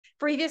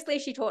Previously,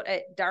 she taught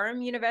at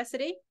Durham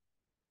University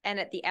and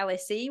at the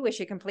LSE, where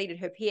she completed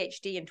her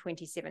PhD in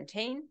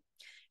 2017.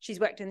 She's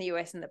worked in the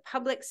US in the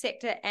public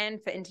sector and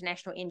for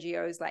international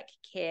NGOs like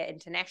CARE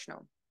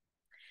International.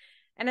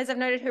 And as I've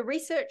noted, her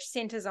research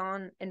centers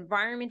on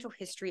environmental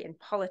history and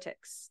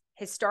politics,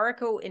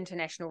 historical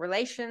international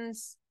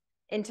relations,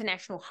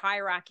 international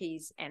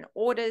hierarchies and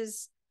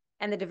orders,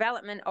 and the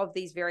development of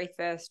these very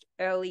first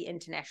early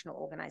international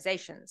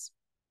organizations,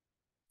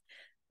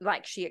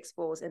 like she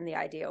explores in The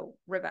Ideal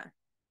River.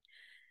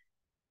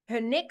 Her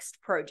next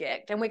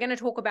project, and we're going to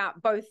talk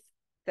about both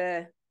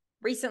the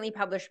recently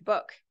published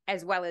book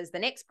as well as the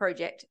next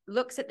project,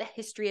 looks at the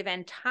history of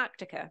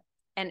Antarctica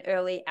and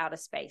early outer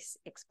space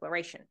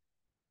exploration.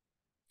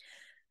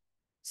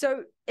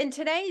 So in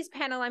today's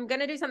panel, I'm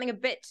going to do something a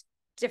bit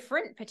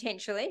different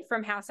potentially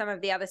from how some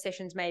of the other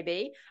sessions may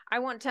be. I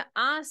want to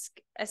ask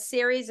a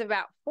series of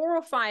about 4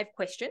 or 5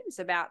 questions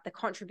about the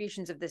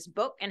contributions of this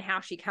book and how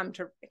she came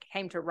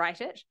to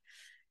write it,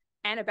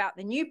 and about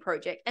the new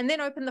project, and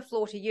then open the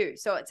floor to you.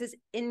 So it's as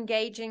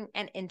engaging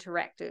and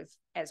interactive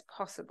as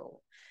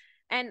possible.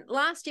 And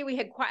last year we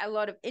had quite a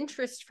lot of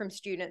interest from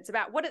students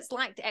about what it's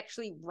like to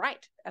actually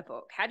write a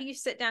book. How do you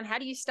sit down? How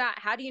do you start?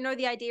 How do you know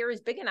the idea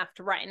is big enough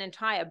to write an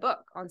entire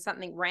book on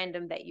something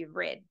random that you've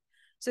read?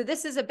 So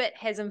this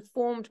has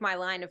informed my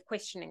line of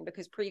questioning,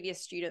 because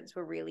previous students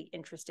were really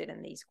interested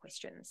in these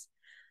questions.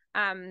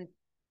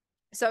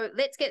 So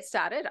let's get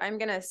started. I'm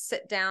going to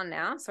sit down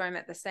now, so I'm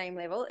at the same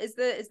level. Is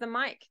the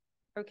mic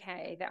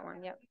okay? That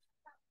one, yep.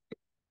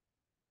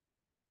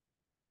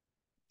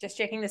 Just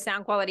checking the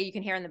sound quality you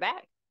can hear in the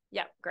back.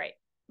 Yep, great.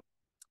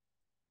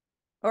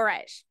 All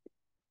right.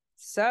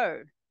 So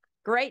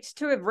great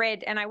to have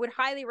read, and I would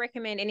highly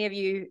recommend any of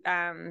you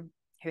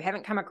who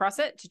haven't come across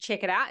it to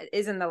check it out. It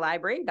is in the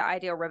library, The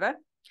Ideal River.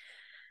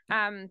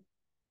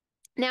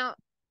 Now,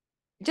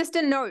 just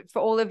a note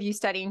for all of you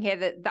studying here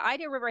that The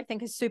Ideal River, I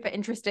think, is super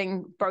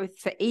interesting both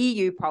for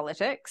EU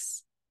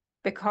politics,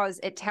 because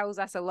it tells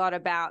us a lot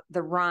about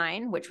the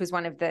Rhine, which was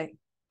one of the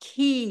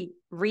key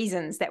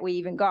reasons that we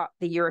even got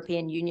the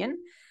European Union.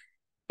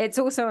 It's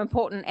also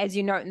important, as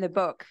you note in the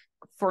book,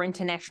 for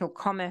international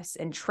commerce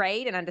and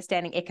trade and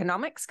understanding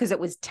economics, because it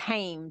was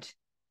tamed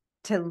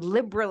to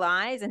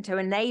liberalize and to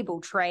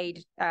enable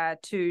trade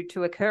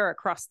to occur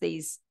across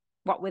these,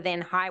 what were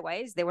then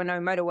highways. There were no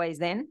motorways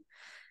then.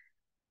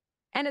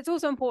 And it's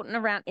also important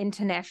around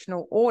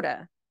international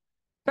order.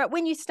 But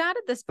when you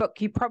started this book,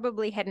 you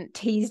probably hadn't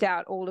teased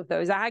out all of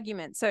those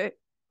arguments. So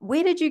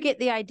where did you get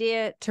the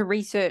idea to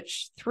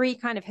research 3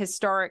 kind of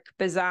historic,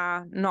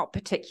 bizarre, not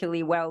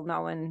particularly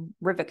well-known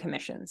river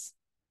commissions?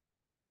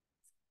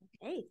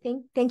 Hey,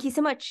 thank you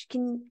so much.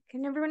 Can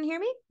everyone hear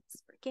me?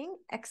 It's working.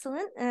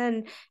 Excellent.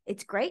 And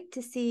it's great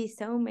to see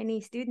so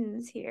many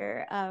students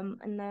here on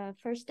the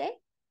first day.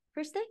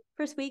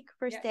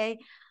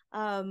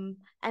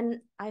 And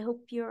I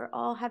hope you're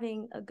all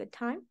having a good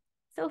time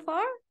so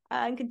far,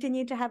 and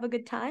continue to have a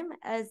good time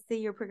as the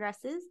year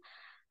progresses.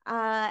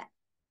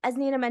 As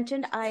Nina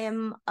mentioned, I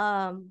am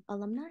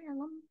alum.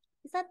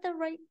 Is that the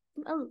right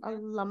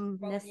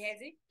alumnus?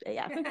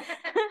 Yeah.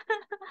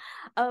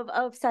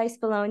 of SAIS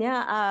Bologna.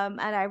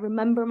 And I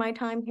remember my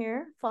time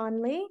here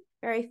fondly,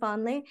 very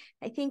fondly.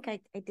 I think I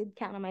did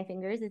count on my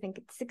fingers. I think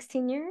it's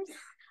 16 years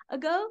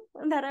ago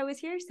that I was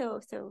here.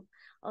 So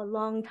a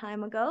long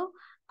time ago.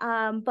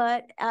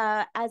 But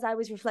as I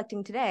was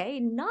reflecting today,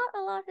 not a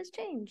lot has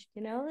changed,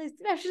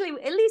 especially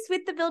at least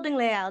with the building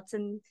layouts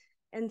and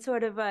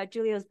sort of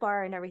Julio's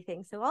bar and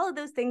everything. So all of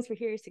those things were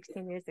here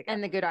 16 years ago.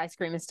 And the good ice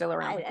cream is still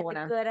around the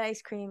corner. The good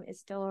ice cream is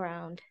still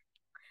around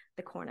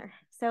the corner.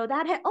 So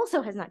that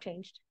also has not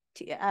changed.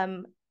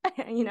 I'm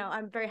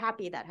very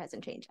happy that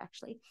hasn't changed,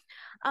 actually.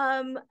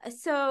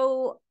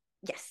 So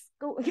yes,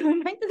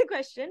 going back to the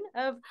question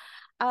of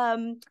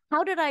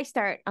how did I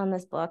start on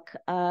this book?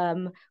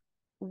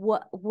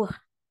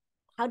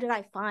 How did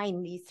I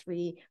find these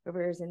 3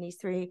 rivers and these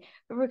 3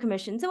 river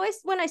commissions? So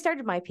when I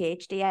started my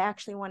PhD, I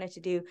actually wanted to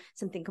do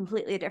something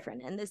completely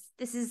different. And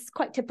this is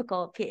quite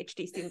typical of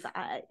PhD students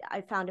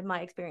I found in my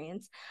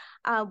experience.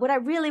 What I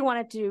really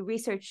wanted to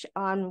research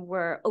on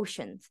were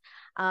oceans.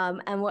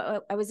 And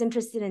what I was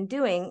interested in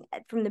doing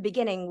from the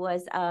beginning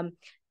was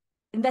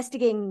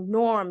investigating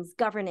norms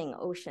governing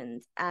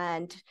oceans,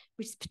 and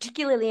was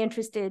particularly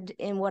interested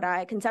in what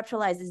I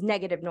conceptualize as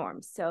negative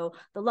norms. So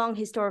the long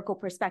historical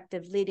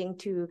perspective leading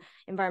to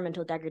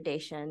environmental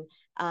degradation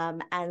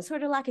and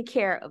sort of lack of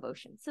care of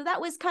oceans. So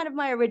that was kind of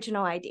my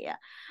original idea.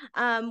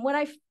 When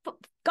I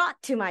got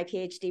to my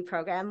PhD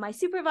program, my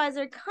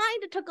supervisor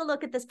kind of took a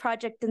look at this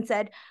project and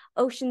said,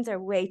 oceans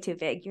are way too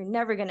big. You're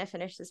never going to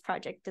finish this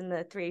project in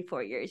the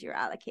 3-4 years you're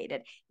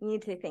allocated. You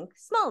need to think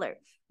smaller.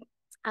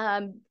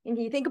 And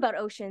you think about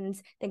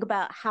oceans, think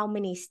about how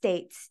many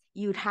states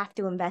you'd have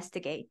to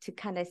investigate to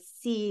kind of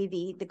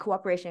see the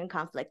cooperation and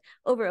conflict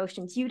over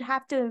oceans. You'd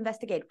have to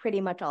investigate pretty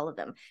much all of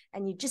them.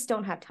 And you just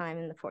don't have time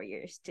in the 4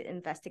 years to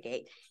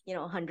investigate,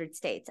 100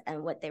 states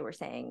and what they were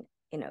saying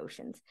in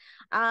oceans.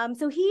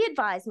 So he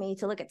advised me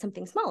to look at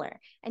something smaller.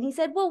 And he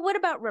said, well, what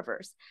about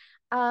rivers?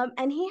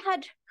 And he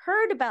had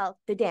heard about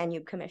the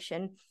Danube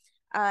Commission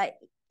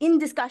in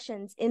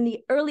discussions in the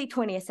early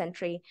 20th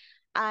century.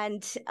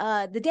 And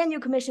the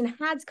Danube Commission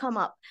has come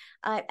up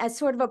as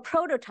sort of a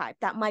prototype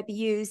that might be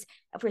used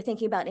if we're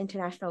thinking about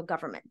international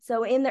government.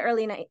 So in the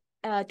early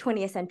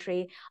 20th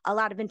century, a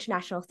lot of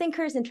international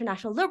thinkers,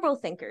 international liberal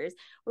thinkers,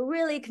 were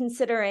really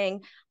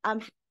considering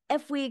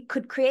if we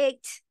could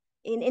create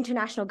an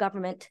international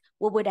government,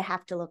 what would it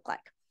have to look like?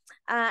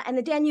 And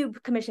the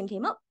Danube Commission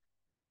came up.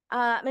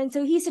 And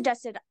so he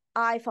suggested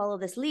I follow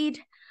this lead.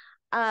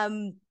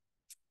 And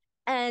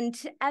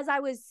as I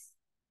was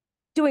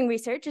doing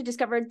research, I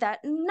discovered that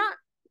not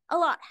a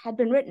lot had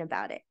been written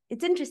about it.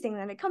 It's interesting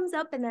that it comes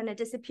up and then it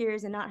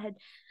disappears, and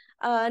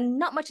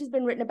not much has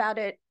been written about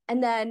it.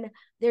 And then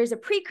there's a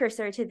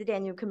precursor to the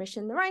Danube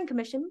Commission, the Rhine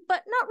Commission,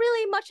 but not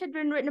really much had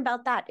been written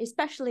about that,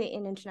 especially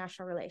in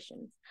international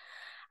relations.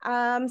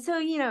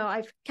 So,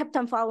 I've kept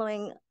on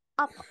following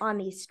up on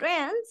these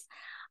strands.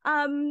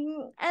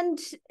 And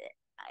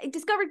I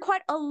discovered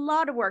quite a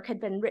lot of work had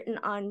been written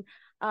on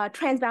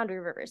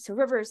transboundary rivers, so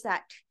rivers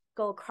that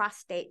go across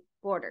state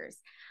borders,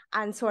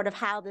 and sort of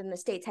how then the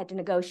states had to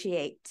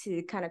negotiate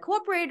to kind of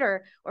cooperate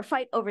or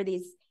fight over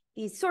these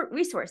sort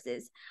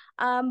resources.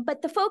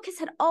 But the focus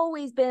had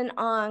always been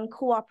on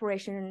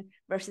cooperation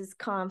versus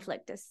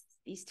conflict, as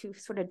these two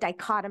sort of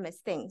dichotomous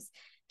things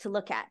to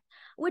look at,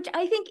 which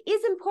I think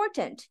is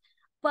important.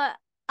 But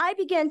I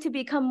began to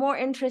become more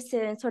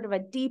interested in sort of a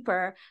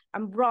deeper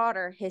and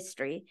broader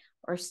history,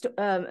 or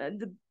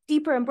the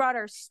deeper and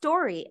broader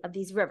story of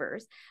these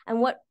rivers and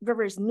what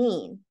rivers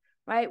mean,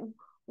 right?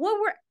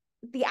 What were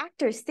the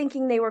actors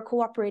thinking they were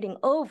cooperating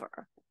over?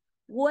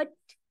 What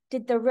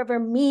did the river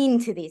mean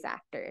to these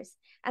actors?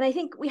 And I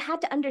think we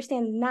had to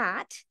understand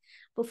that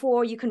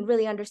before you can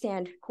really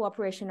understand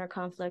cooperation or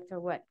conflict, or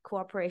what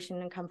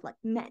cooperation and conflict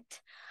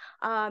meant.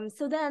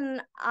 So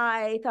then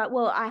I thought,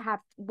 well,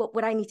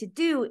 what I need to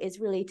do is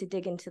really to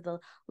dig into the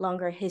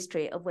longer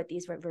history of what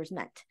these rivers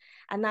meant.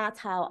 And that's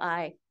how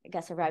I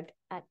guess arrived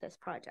at this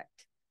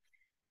project.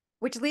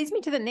 Which leads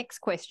me to the next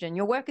question.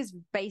 Your work is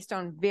based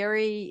on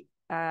very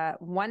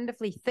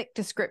wonderfully thick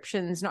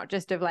descriptions, not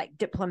just of like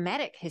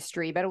diplomatic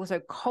history, but also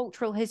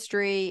cultural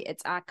history.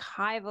 It's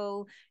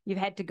archival. You've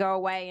had to go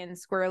away and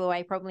squirrel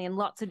away probably in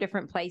lots of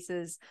different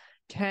places,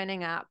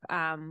 turning up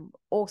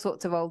all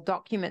sorts of old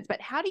documents.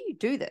 But how do you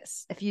do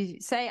this? If you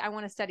say, I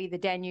want to study the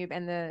Danube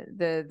and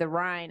the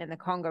Rhine and the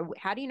Congo,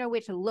 how do you know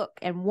where to look?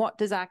 And what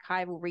does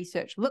archival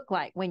research look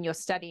like when you're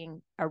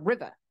studying a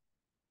river?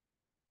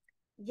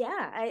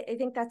 Yeah, I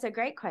think that's a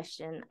great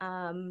question.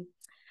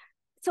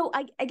 So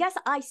I guess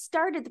I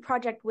started the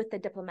project with the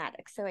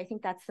diplomatics. So I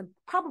think that's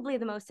probably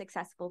the most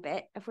accessible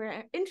bit. If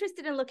we're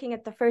interested in looking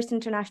at the first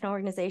international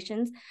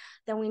organizations,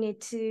 then we need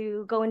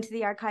to go into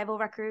the archival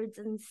records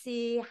and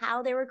see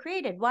how they were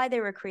created, why they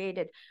were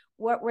created,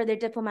 what were their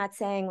diplomats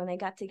saying when they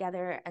got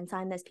together and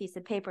signed this piece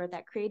of paper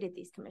that created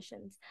these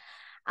commissions.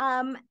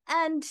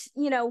 And,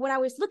 when I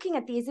was looking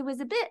at these, it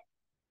was a bit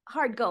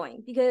hard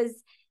going,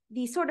 because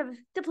the sort of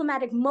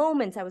diplomatic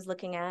moments I was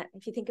looking at,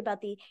 if you think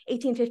about the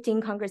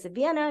 1815 Congress of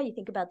Vienna, you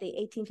think about the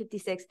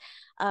 1856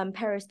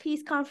 Paris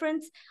Peace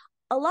Conference,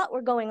 a lot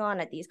were going on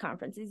at these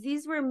conferences.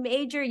 These were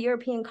major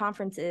European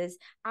conferences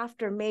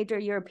after major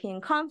European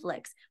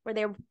conflicts, where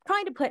they were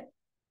trying to put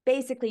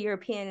basically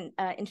European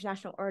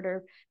international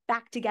order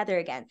back together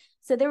again.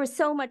 So there was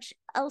so much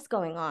else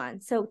going on.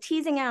 So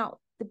teasing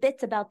out the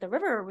bits about the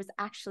river was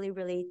actually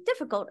really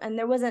difficult, and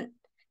there wasn't,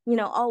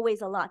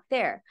 always a lot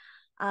there.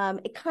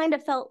 It kind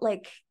of felt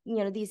like,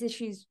 these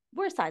issues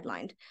were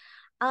sidelined.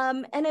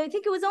 And I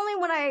think it was only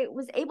when I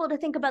was able to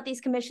think about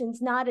these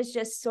commissions, not as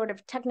just sort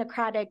of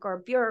technocratic or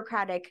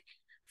bureaucratic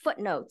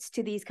footnotes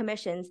to these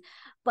commissions,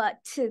 but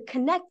to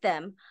connect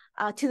them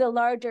to the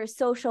larger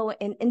social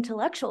and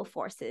intellectual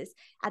forces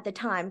at the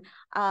time,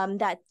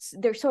 that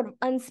their sort of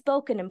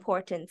unspoken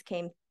importance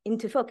came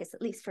into focus,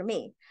 at least for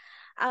me.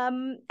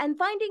 And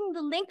finding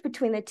the link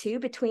between the two,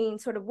 between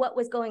sort of what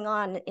was going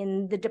on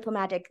in the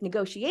diplomatic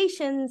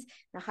negotiations,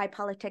 the high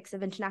politics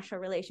of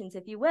international relations,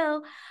 if you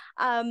will,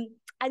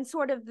 and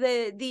sort of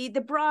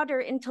the broader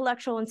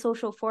intellectual and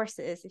social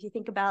forces. If you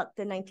think about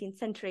the 19th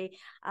century,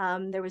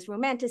 there was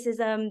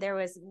Romanticism, there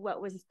was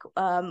what was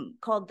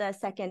called the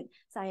Second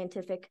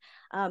Scientific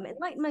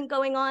Enlightenment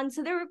going on.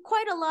 So there were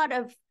quite a lot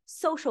of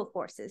social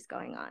forces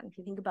going on. If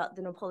you think about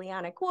the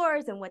Napoleonic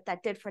Wars and what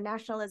that did for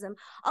nationalism,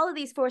 all of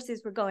these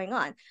forces were going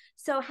on.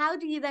 So how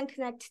do you then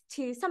connect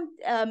to some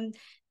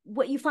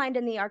what you find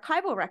in the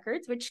archival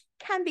records, which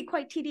can be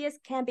quite tedious,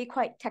 can be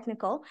quite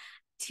technical,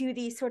 to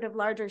these sort of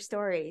larger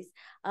stories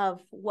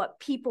of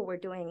what people were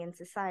doing in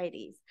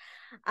societies?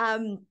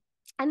 And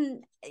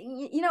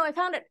I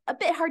found it a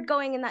bit hard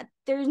going in that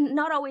there's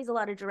not always a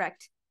lot of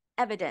direct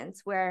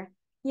evidence where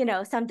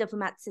some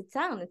diplomats sit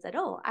down and said,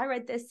 oh, I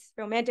read this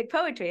romantic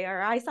poetry,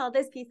 or I saw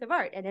this piece of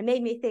art, and it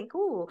made me think,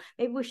 oh,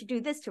 maybe we should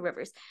do this to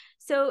rivers.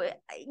 So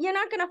you're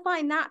not going to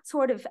find that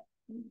sort of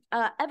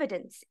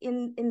evidence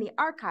in the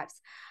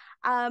archives.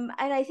 And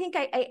I think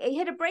I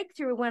hit a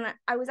breakthrough when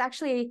I was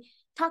actually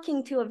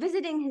talking to a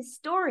visiting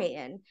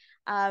historian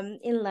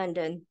in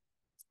London.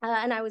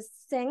 And I was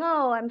saying,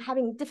 oh, I'm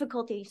having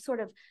difficulty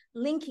sort of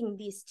linking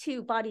these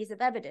two bodies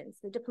of evidence,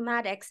 the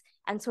diplomatics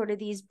and sort of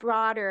these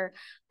broader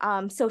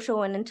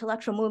social and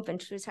intellectual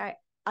movements, which I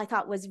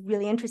thought was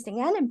really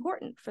interesting and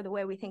important for the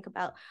way we think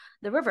about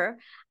the river.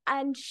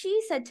 And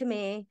she said to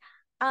me,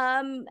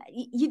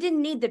 you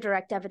didn't need the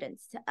direct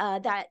evidence,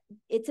 that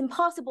it's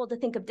impossible to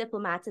think of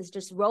diplomats as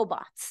just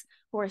robots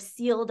who are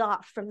sealed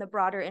off from the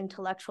broader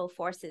intellectual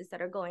forces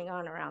that are going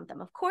on around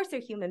them. Of course, they're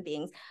human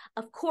beings.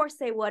 Of course,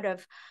 they would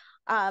have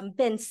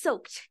been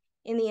soaked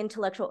in the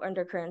intellectual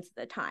undercurrents of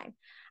the time.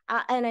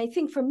 And I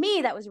think for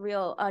me, that was a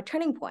real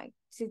turning point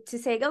to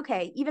say,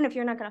 okay, even if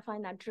you're not going to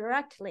find that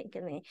direct link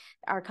in the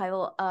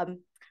archival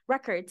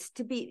records,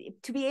 to be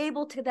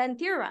able to then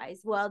theorize,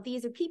 well,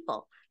 these are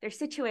people, they're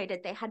situated,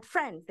 they had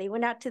friends, they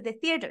went out to the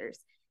theaters,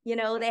 you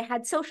know, they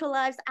had social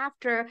lives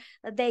after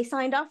they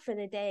signed off for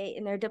the day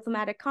in their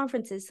diplomatic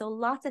conferences. So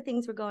lots of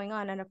things were going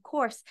on. And of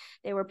course,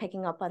 they were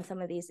picking up on some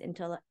of these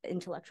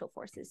intellectual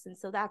forces. And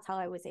so that's how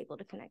I was able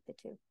to connect the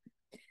two.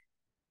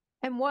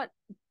 And what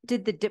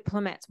did the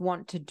diplomats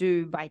want to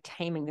do by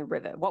taming the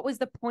river? What was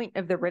the point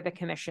of the river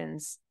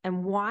commissions?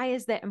 And why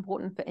is that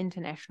important for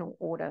international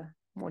order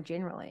more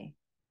generally?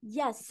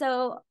 Yes,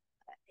 so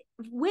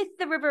with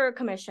the river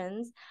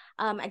commissions,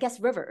 I guess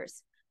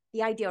rivers,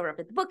 the ideal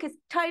river. The book is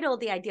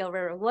titled The Ideal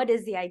River. What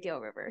is the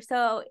ideal river?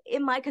 So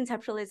in my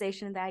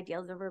conceptualization of the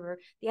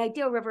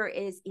ideal river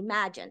is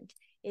imagined.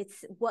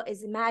 It's what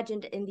is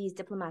imagined in these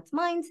diplomats'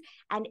 minds,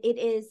 and it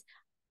is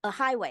a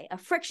highway, a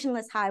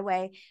frictionless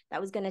highway that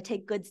was going to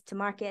take goods to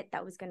market,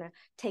 that was going to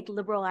take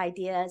liberal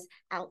ideas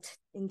out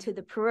into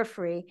the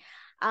periphery,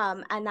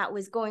 and that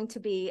was going to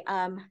be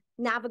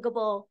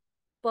navigable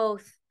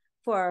both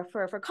for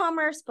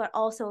commerce, but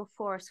also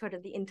for sort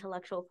of the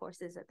intellectual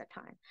forces at the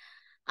time.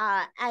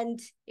 And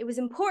it was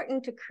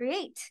important to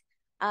create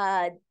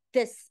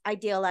this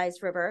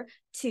idealized river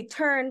to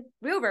turn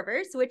real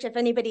rivers, which if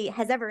anybody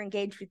has ever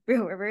engaged with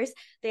real rivers,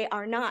 they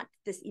are not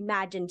this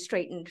imagined,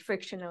 straightened,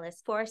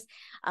 frictionless force.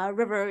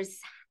 Rivers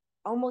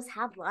almost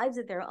have lives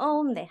of their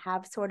own. They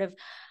have sort of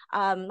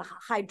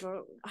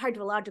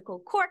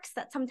hydrological quirks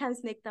that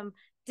sometimes make them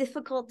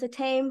difficult to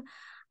tame.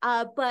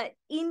 But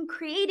in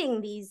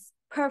creating these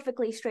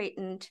perfectly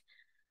straightened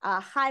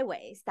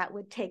highways that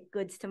would take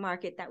goods to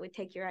market, that would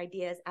take your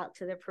ideas out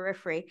to the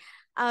periphery.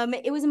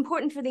 It was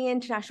important for the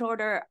international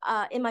order.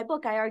 In my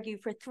book, I argue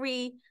for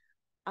three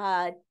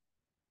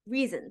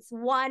reasons.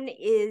 One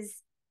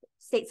is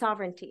state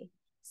sovereignty.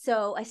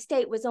 So a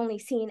state was only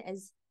seen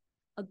as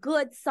a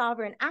good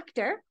sovereign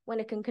actor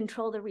when it can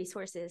control the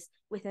resources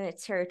within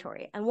its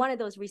territory. And one of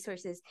those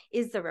resources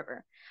is the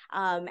river,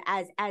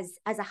 as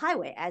a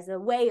highway, as a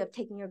way of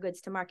taking your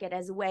goods to market,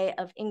 as a way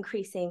of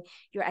increasing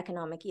your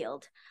economic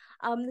yield.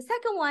 The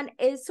second one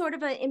is sort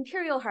of an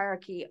imperial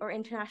hierarchy or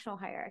international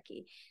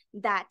hierarchy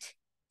that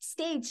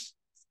states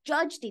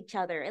judged each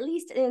other, at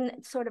least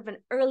in sort of an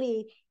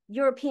early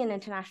European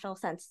international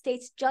sense.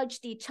 States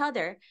judged each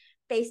other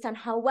based on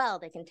how well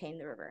they contained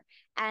the river.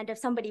 And if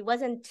somebody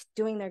wasn't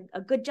doing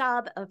a good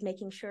job of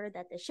making sure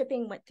that the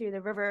shipping went through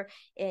the river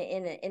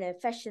in an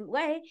efficient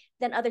way,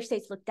 then other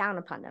states looked down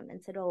upon them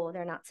and said, oh,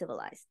 they're not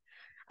civilized.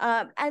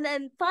 And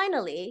then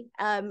finally,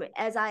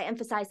 as I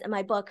emphasized in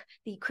my book,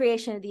 the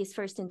creation of these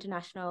first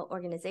international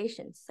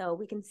organizations. So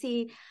we can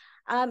see,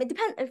 it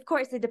depends, of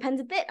course, it depends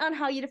a bit on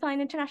how you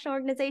define international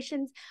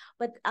organizations,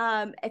 but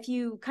if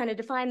you kind of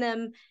define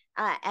them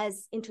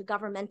as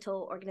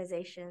intergovernmental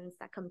organizations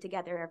that come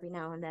together every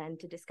now and then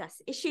to discuss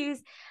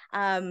issues,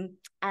 and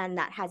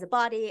that has a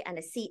body and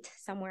a seat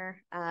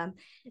somewhere,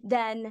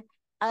 then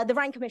the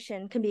Rhine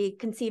Commission can be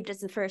conceived as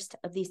the first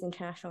of these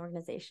international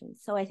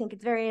organizations. So I think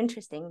it's very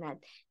interesting that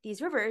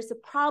these rivers, the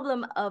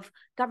problem of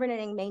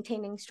governing,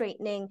 maintaining,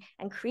 straightening,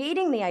 and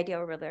creating the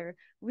ideal river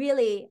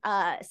really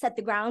set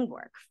the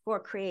groundwork for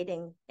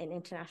creating an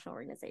international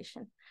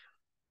organization.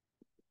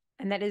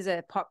 And that is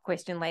a pop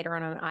question later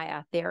on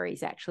IR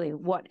theories, actually.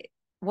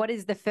 What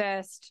is the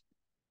first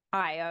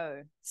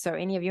IO? So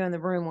any of you in the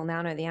room will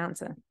now know the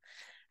answer.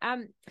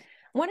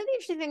 One of the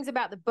interesting things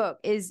about the book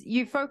is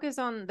you focus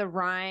on the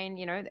Rhine,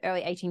 you know, the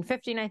early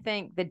 1815, I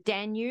think, the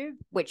Danube,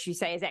 which you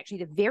say is actually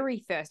the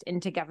very first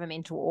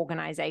intergovernmental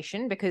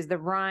organization, because the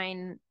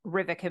Rhine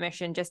River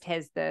Commission just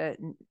has the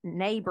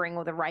neighboring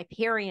or the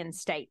riparian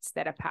states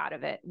that are part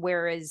of it,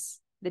 whereas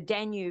the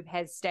Danube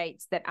has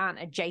states that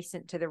aren't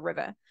adjacent to the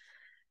river.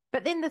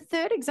 But then the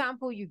third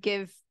example you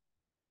give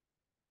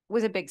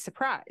was a big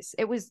surprise.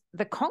 It was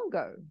the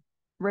Congo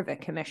River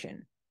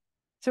Commission.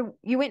 So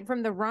you went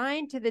from the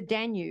Rhine to the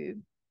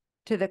Danube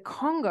to the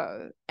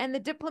Congo, and the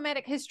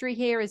diplomatic history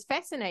here is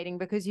fascinating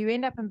because you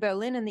end up in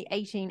Berlin in the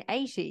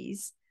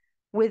 1880s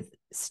with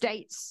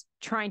states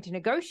trying to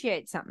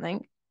negotiate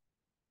something,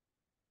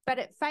 but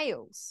it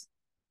fails.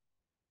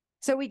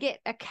 So we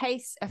get a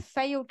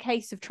failed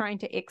case of trying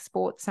to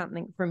export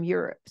something from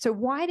Europe. So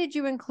why did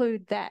you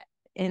include that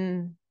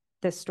in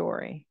the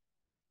story?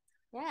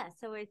 Yeah,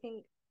 so I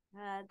think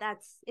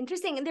That's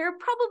interesting. And there are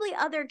probably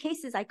other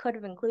cases I could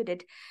have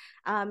included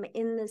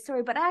in the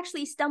story, but I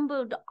actually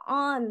stumbled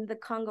on the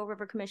Congo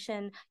River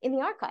Commission in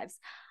the archives.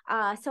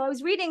 So I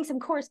was reading some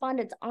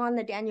correspondence on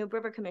the Danube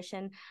River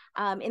Commission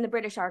in the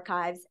British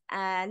archives,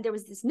 and there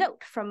was this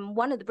note from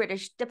one of the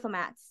British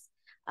diplomats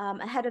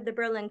ahead of the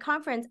Berlin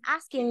conference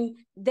asking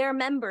their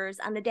members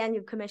on the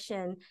Danube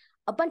Commission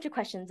a bunch of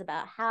questions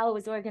about how it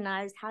was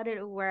organized, how did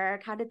it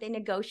work, how did they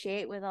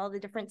negotiate with all the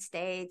different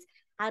states,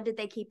 how did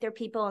they keep their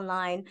people in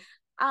line?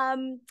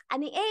 And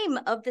the aim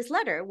of this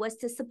letter was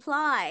to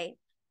supply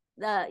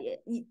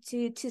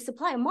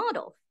supply a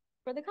model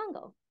for the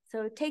Congo.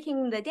 So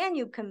taking the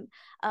Danube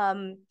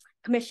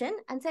Commission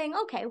and saying,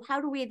 okay, how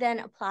do we then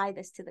apply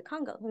this to the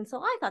Congo? And so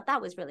I thought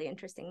that was really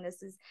interesting.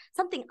 This is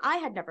something I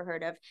had never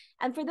heard of.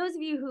 And for those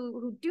of you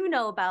who do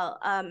know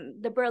about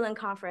the Berlin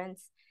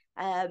conference,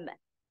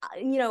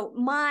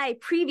 my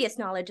previous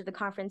knowledge of the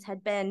conference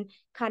had been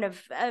kind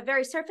of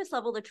very surface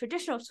level. The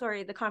traditional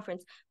story of the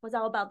conference was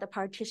all about the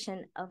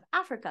partition of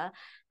Africa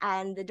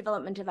and the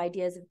development of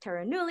ideas of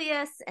terra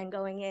nullius and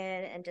going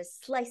in and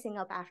just slicing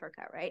up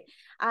Africa, right?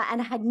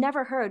 And I had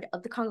never heard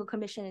of the Congo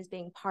Commission as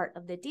being part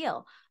of the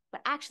deal.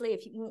 But actually,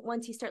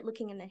 once you start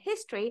looking in the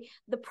history,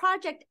 the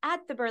project at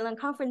the Berlin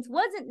conference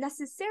wasn't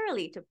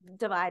necessarily to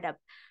divide up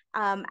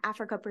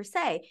Africa per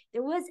se.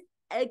 There was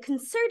a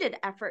concerted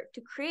effort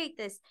to create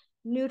this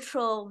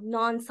neutral,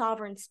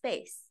 non-sovereign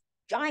space,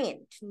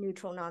 giant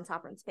neutral,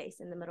 non-sovereign space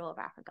in the middle of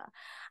Africa.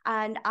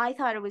 And I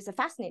thought it was a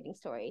fascinating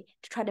story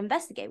to try to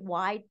investigate.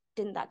 Why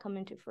didn't that come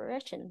into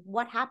fruition?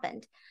 What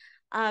happened?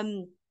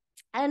 And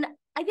I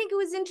think it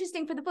was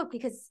interesting for the book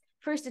because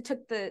first it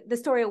took the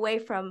story away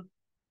from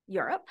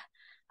Europe.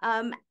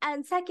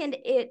 And second,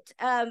 it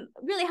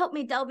really helped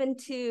me delve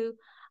into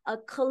a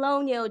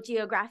colonial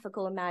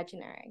geographical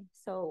imaginary.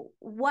 So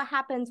what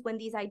happens when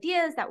these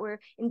ideas that were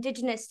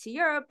indigenous to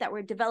Europe, that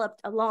were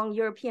developed along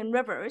European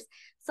rivers,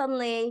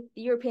 suddenly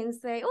the Europeans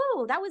say,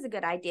 oh, that was a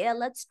good idea.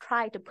 Let's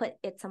try to put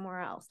it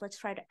somewhere else. Let's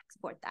try to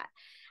export that.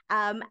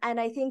 And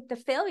I think the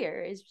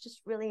failure is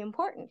just really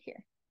important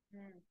here.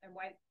 And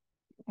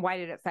why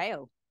did it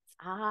fail?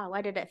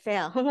 Why did it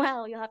fail?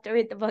 Well, you'll have to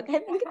read the book. I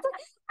think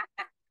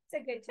it's a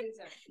good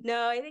teaser.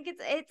 No, I think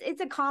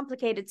it's a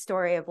complicated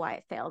story of why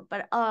it failed.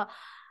 But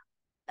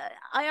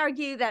I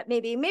argue that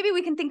maybe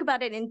we can think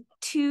about it in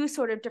two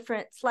sort of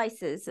different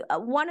slices.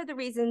 One of the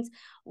reasons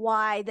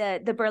why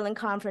the Berlin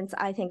conference,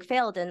 I think,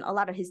 failed, and a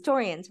lot of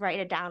historians write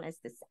it down as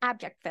this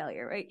abject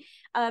failure, right,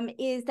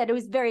 is that it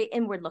was very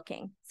inward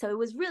looking. So it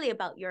was really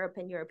about Europe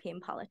and European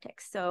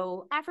politics.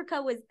 So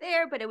Africa was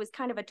there, but it was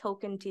kind of a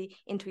token to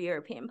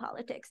inter-European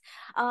politics.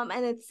 And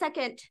the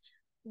second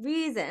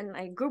reason,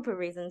 a group of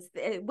reasons,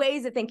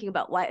 ways of thinking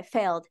about why it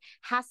failed,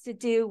 has to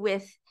do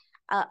with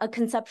a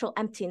conceptual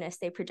emptiness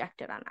they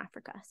projected on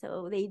Africa.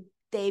 So they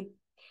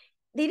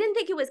didn't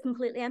think it was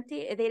completely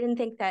empty. They didn't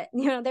think that,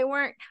 they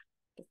weren't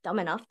dumb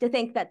enough to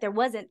think that there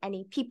wasn't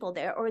any people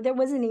there or there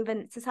wasn't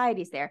even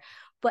societies there.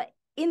 But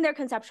in their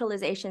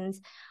conceptualizations,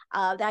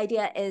 the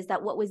idea is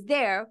that what was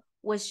there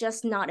was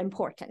just not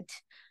important.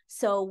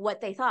 So what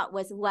they thought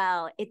was,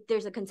 well,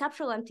 there's a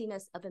conceptual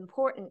emptiness of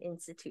important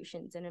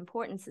institutions and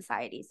important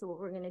societies. So what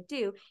we're going to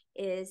do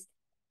is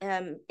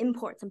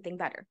import something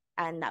better,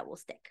 and that will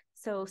stick.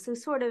 So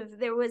sort of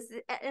there was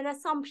an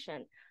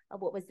assumption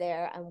of what was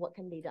there and what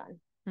can be done.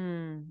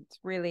 It's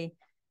really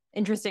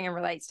interesting and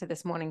relates to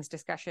this morning's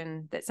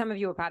discussion that some of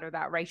you are part of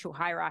about racial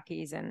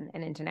hierarchies and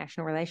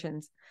international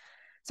relations.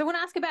 So I want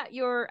to ask about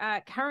your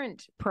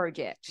current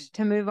project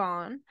to move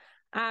on.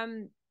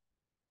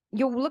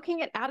 You're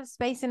looking at outer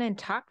space in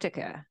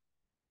Antarctica.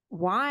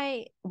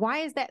 Why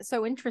is that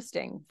so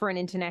interesting for an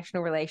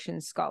international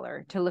relations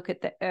scholar to look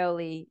at the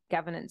early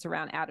governance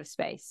around outer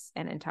space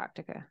and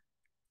Antarctica?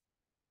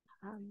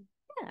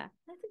 Yeah,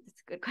 I think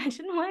that's a good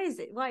question. Why is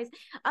it?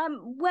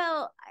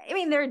 Well, I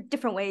mean, there are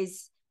different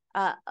ways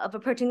of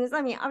approaching this.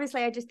 I mean,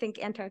 obviously, I just think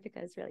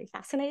Antarctica is really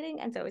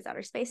fascinating, and so is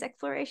outer space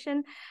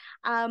exploration.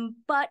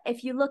 But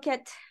if you look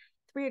at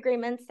three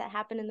agreements that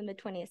happened in the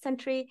mid-20th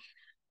century,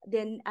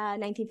 then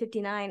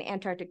 1959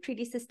 Antarctic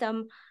Treaty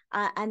System,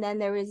 and then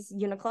there is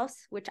UNCLOS,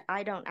 which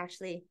I don't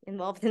actually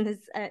involved in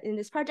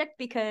this project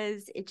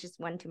because it's just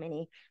one too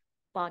many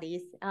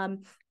bodies.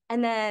 And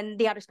then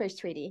the Outer Space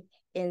Treaty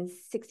in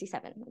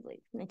 67, I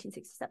believe,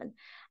 1967.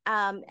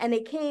 And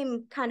they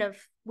came kind of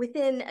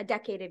within a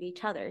decade of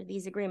each other,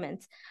 these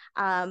agreements.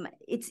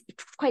 It's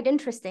quite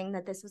interesting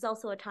that this was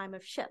also a time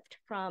of shift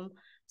from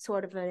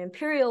sort of an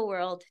imperial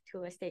world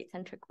to a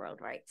state-centric world,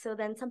 right? So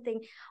then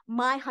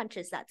my hunch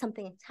is that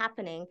something is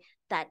happening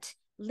that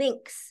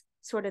links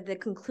sort of the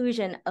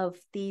conclusion of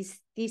these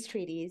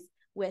treaties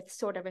with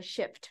sort of a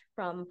shift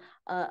from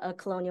a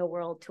colonial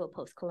world to a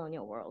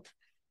post-colonial world.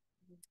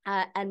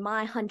 And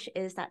my hunch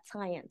is that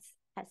science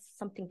has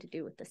something to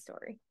do with the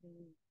story.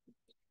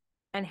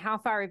 And how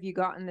far have you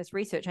got in this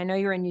research? I know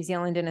you're in New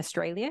Zealand and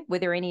Australia. Were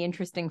there any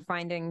interesting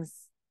findings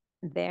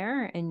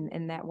there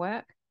in that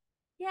work?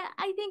 Yeah,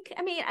 I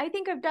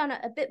think I've done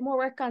a bit more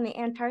work on the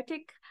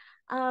Antarctic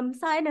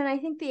side, and I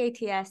think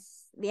the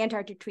ATS, the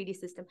Antarctic Treaty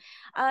System,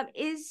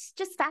 is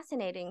just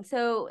fascinating.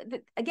 So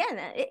again,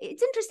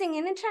 it's interesting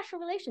in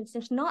international relations.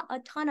 There's not a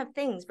ton of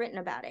things written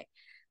about it.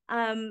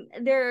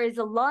 There is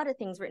a lot of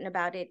things written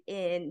about it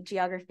in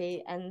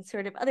geography and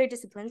sort of other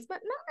disciplines,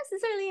 but not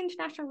necessarily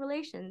international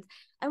relations.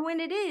 And when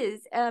it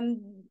is,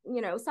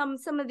 you know,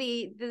 some of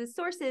the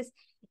sources,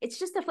 it's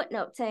just a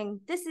footnote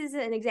saying this is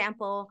an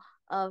example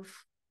of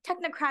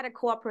technocratic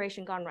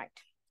cooperation gone right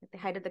at the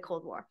height of the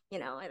Cold War. You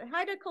know, at the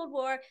height of the Cold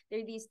War,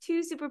 there are these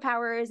two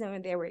superpowers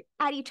and they were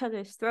at each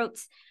other's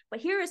throats. But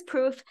here is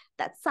proof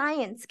that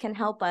science can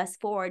help us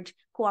forge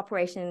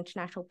cooperation in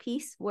international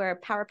peace where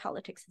power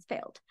politics has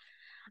failed.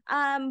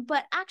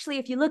 But actually,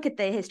 if you look at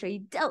the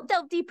history,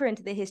 delve deeper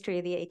into the history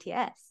of the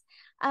ATS,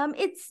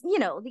 it's, you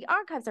know, the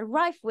archives are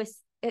rife with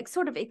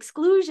sort of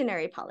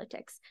exclusionary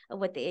politics of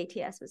what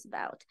the ATS was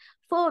about,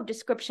 full of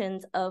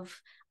descriptions of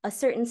a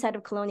certain set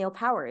of colonial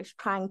powers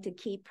trying to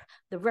keep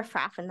the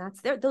riffraff, and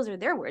those are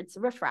their words,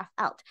 riffraff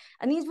out.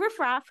 And these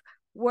riffraff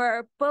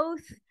were both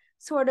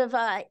sort of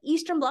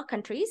Eastern Bloc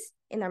countries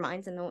in their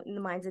minds, in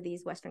the minds of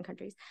these Western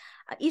countries,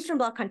 Eastern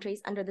Bloc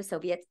countries under the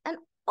Soviets, and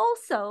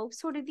also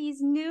sort of these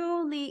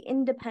newly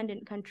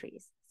independent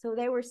countries. So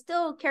they were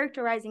still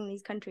characterizing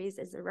these countries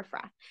as a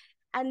riffraff.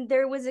 And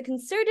there was a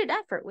concerted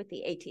effort with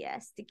the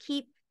ATS to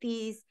keep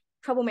these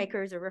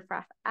troublemakers or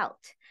riffraff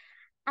out.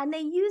 And they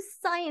used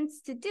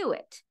science to do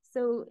it.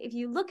 So if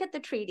you look at the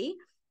treaty,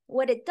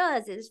 what it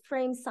does is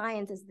frame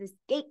science as this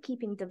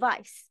gatekeeping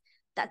device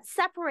that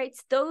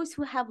separates those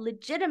who have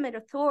legitimate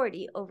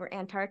authority over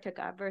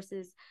Antarctica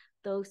versus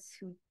those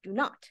who do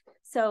not.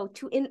 So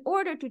in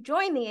order to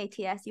join the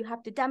ATS, you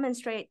have to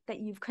demonstrate that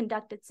you've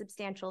conducted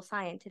substantial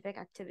scientific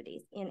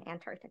activities in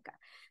Antarctica.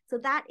 So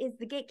that is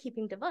the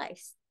gatekeeping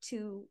device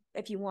to,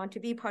 if you want to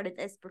be part of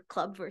this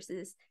club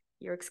versus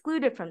you're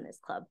excluded from this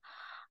club.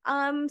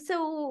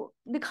 So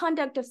the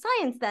conduct of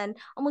science then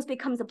almost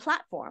becomes a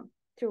platform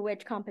through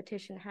which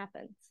competition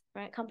happens,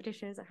 right?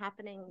 Competition isn't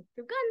happening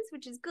through guns,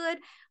 which is good,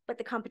 but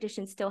the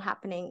competition is still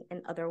happening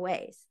in other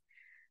ways.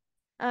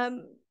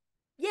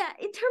 Yeah,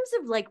 in terms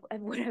of like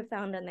what I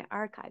found in the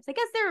archives, I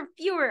guess there are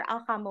fewer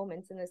aha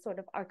moments in this sort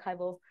of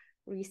archival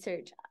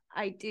research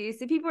I do.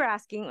 So people were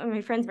asking, or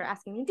my friends were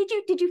asking me,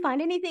 did you find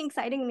anything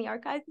exciting in the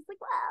archives? It's like,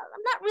 well,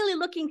 I'm not really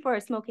looking for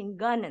a smoking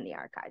gun in the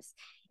archives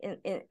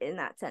in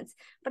that sense.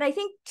 But I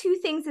think two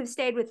things have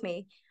stayed with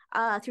me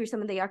through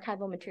some of the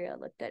archival material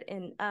I looked at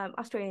in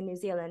Australia and New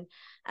Zealand.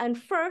 And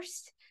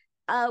first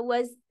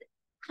was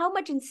how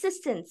much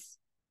insistence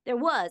there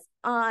was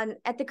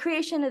at the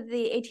creation of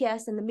the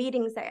ATS and the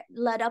meetings that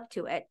led up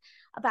to it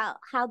about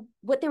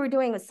what they were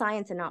doing was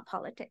science and not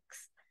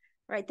politics,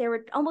 right? They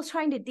were almost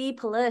trying to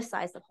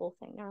depoliticize the whole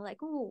thing. They were like,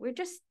 oh, we're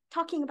just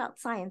talking about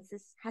science.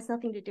 This has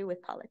nothing to do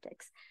with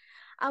politics,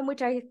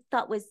 which I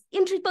thought was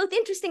both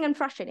interesting and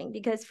frustrating,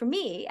 because for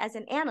me as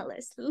an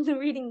analyst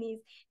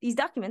reading these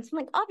documents, I'm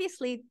like,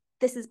 obviously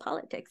this is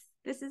politics.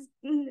 This is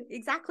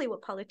exactly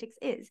what politics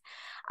is.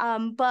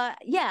 But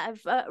yeah,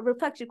 I've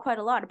reflected quite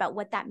a lot about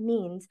what that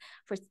means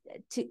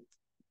to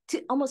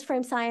almost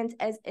frame science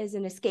as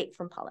an escape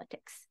from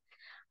politics,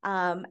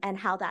 and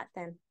how that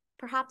then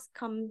perhaps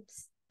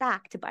comes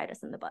back to bite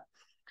us in the butt.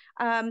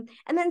 And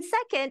then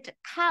second,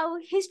 how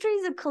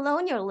histories of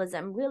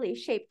colonialism really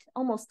shaped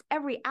almost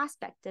every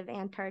aspect of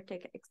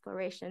Antarctic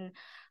exploration,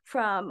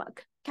 from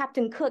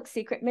Captain Cook's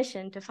secret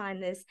mission to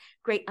find this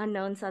great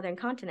unknown southern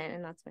continent,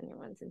 and that's when he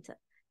runs into,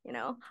 you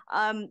know,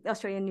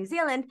 Australia and New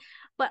Zealand,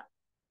 but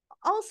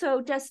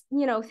also just,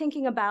 you know,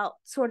 thinking about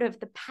sort of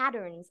the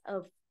patterns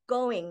of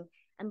going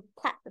and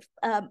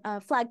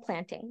flag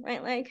planting,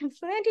 right? Like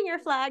planting your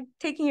flag,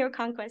 taking your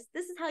conquest.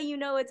 This is how you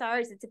know it's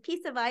ours. It's a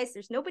piece of ice.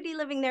 There's nobody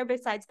living there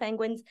besides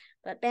penguins,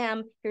 but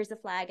bam, here's the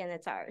flag and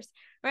it's ours,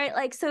 right?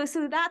 Like, so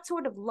that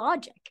sort of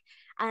logic.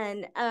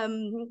 And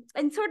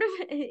sort of,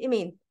 I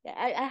mean,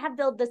 I have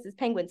billed this as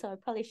penguins, so I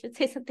probably should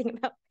say something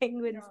about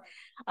penguins.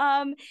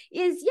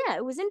 Yeah,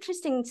 it was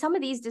interesting. Some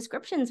of these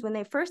descriptions when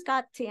they first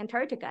got to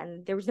Antarctica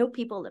and there was no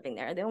people living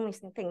there, the only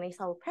thing they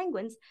saw were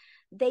penguins,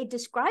 they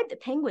described the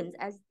penguins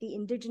as the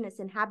indigenous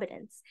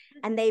inhabitants.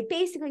 And they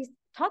basically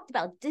talked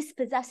about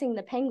dispossessing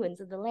the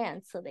penguins of the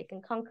land so they can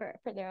conquer it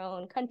for their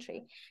own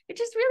country, which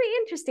is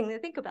really interesting to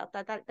think about,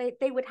 that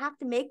they would have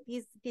to make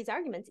these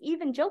arguments,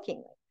 even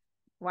jokingly.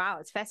 Wow,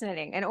 it's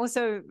fascinating. And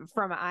also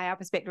from our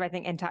perspective, I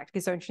think Antarctica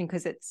is so interesting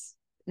because it's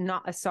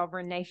not a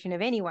sovereign nation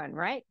of anyone,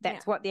 right?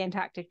 That's what the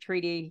Antarctic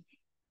Treaty,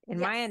 in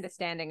my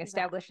understanding,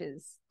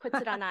 establishes.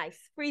 Puts it on ice,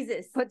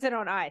 freezes. Puts it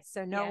on ice.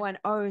 So no one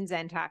owns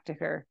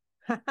Antarctica.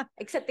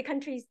 Except the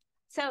countries.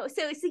 So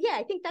yeah,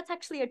 I think that's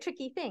actually a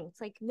tricky thing.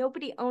 It's like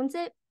nobody owns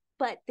it,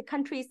 but the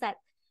countries that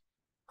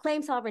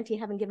claim sovereignty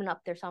haven't given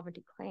up their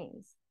sovereignty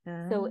claims.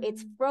 So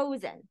it's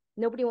frozen.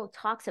 Nobody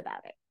talks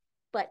about it,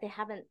 but they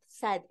haven't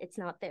said it's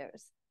not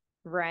theirs.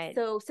 Right.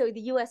 So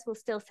the US will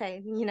still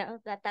say, you know,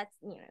 that's,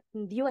 you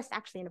know, the US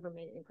actually never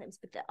made any claims,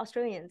 but the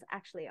Australians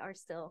actually are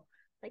still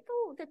like,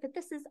 oh, but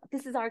this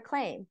is our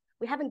claim.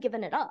 We haven't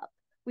given it up.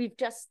 We've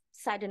just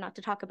decided not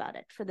to talk about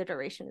it for the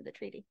duration of the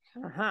treaty.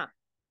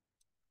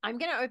 I'm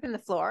going to open the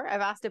floor.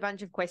 I've asked a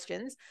bunch of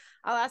questions.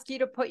 I'll ask you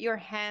to put your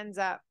hands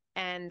up,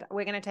 and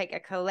we're going to take a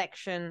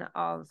collection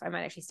of, I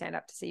might actually stand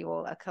up to see you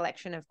all, a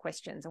collection of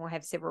questions, and we'll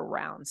have several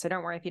rounds. So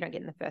don't worry if you don't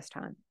get in the first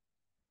time.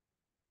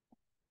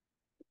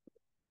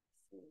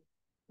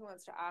 Who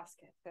wants to ask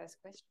a first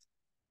question?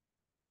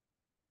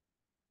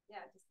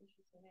 Yeah, just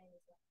introduce your name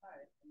as well.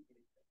 Hi, I'm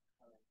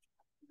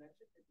you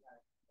mentioned that you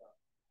had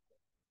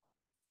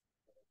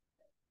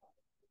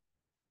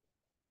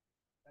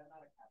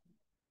not a cabinet.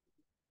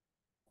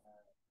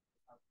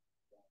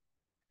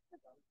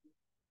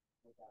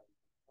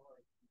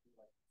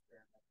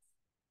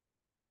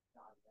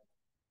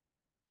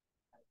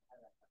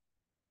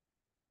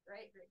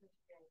 Great.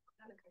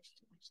 Another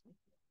question, actually.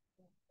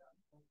 Thank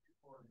you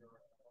for your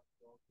answer.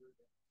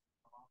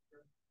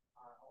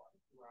 I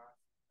wanted to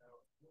ask,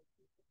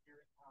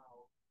 hearing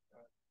how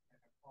in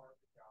a part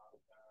of the job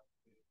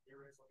the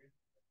areas of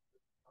interest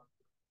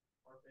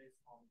are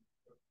based on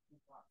the two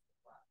classes of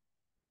class.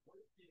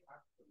 What is the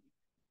actually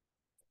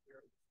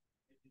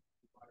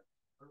like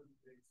early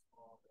days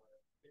of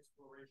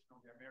exploration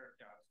of the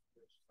Americas,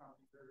 which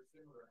something very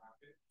similar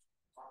happened?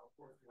 Of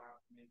course, you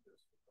have to make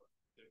this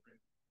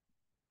different,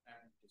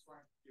 and just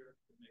wanted to hear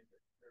to make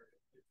it very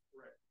it's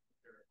correct.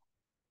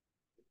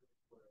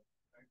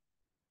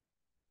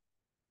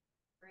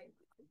 Great.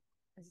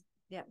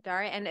 Yeah,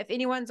 Daria. And if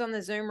anyone's on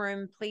the Zoom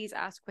room, please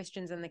ask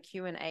questions in the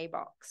Q&A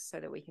box so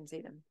that we can see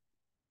them.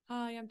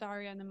 Hi, I'm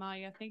Daria and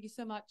Amaya. Thank you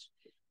so much.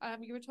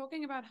 You were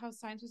talking about how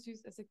science was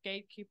used as a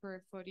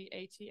gatekeeper for the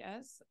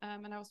ATS,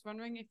 and I was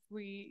wondering if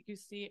you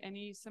see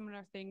any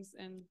similar things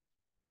in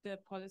the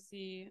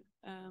policy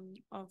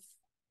of,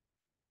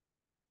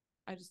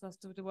 I just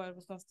lost the word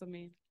was lost on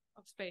me,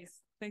 of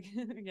space. Thank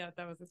you. Yeah,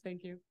 that was it.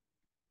 Thank you.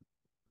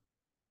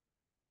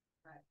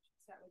 Right.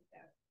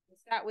 We'll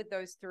start with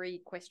those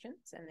three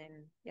questions, and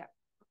then yeah.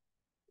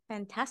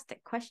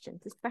 Fantastic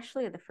questions,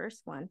 especially the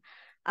first one.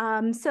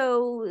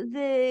 So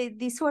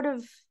the sort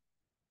of,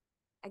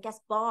 I guess,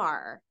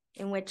 bar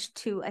in which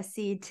to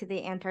accede to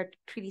the Antarctic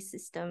Treaty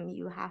System,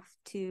 you have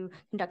to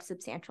conduct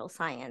substantial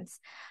science,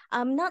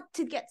 not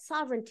to get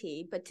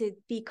sovereignty, but to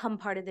become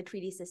part of the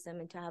treaty system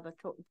and to have a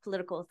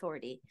political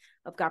authority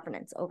of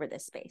governance over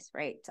this space,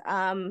 right?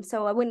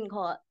 So I wouldn't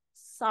call it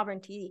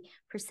sovereignty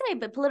per se,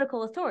 but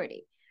political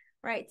authority,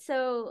 right?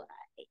 So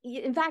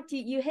in fact,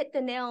 you hit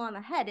the nail on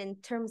the head in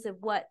terms of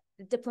what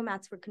the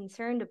diplomats were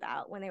concerned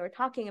about when they were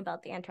talking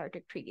about the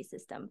Antarctic Treaty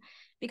System,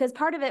 because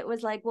part of it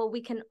was like, well,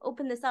 we can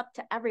open this up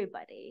to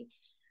everybody,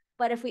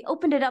 but if we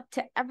opened it up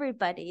to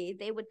everybody,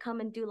 they would come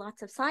and do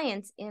lots of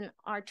science in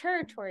our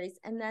territories,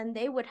 and then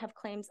they would have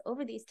claims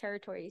over these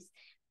territories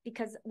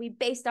because we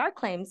based our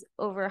claims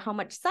over how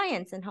much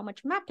science and how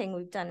much mapping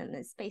we've done in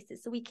these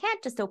spaces. So we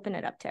can't just open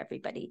it up to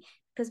everybody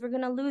because we're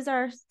going to lose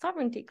our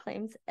sovereignty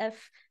claims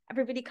if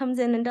everybody comes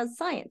in and does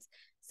science.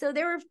 So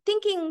they were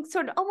thinking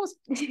sort of almost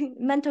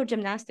mental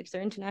gymnastics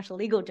or international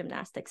legal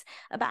gymnastics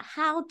about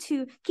how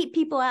to keep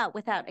people out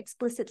without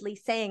explicitly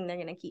saying they're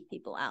going to keep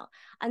people out.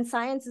 And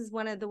science is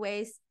one of the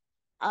ways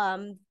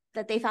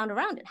that they found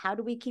around it. How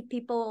do we keep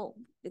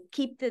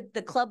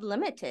the club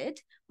limited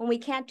when we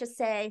can't just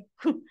say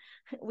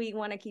we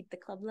want to keep the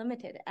club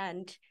limited?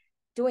 And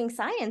doing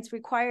science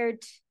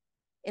required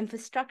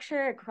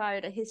infrastructure,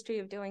 required a history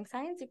of doing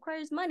science,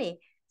 requires money.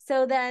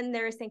 So then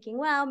they're thinking,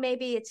 well,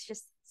 maybe it's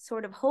just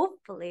sort of,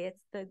 hopefully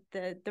it's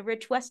the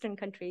rich Western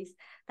countries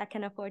that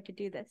can afford to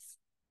do this.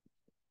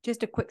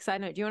 Just a quick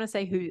side note. Do you want to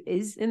say who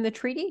is in the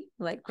treaty?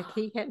 Like the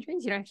key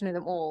countries? You don't have to know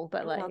them all,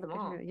 but like, know them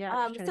all.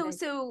 Yeah.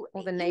 So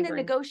all the in the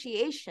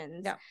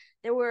negotiations,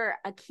 there were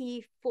a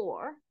key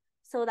four.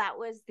 So that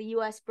was the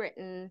US,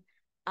 Britain,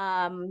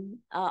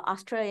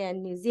 Australia,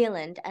 and New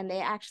Zealand. And they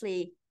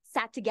actually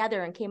sat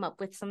together and came up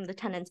with some of the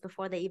tenets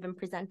before they even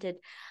presented.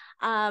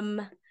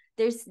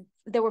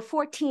 There were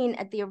 14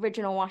 at the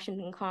original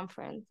Washington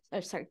conference,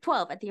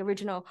 12 at the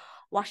original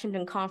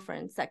Washington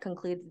conference that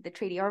concluded the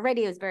treaty.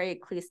 Already it was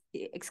very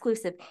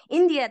exclusive.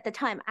 India at the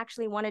time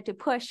actually wanted to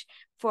push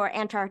for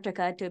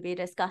Antarctica to be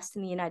discussed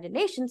in the United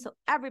Nations so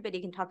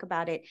everybody can talk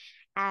about it.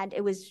 And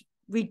it was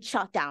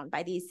shot down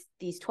by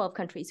these 12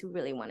 countries who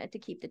really wanted to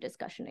keep the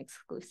discussion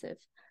exclusive.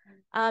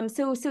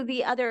 So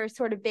the other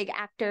sort of big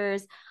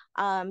actors,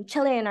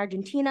 Chile and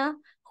Argentina,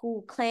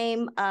 who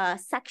claim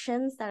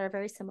sections that are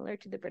very similar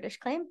to the British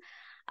claim.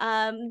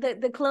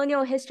 The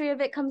colonial history of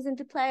it comes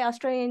into play.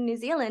 Australia and New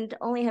Zealand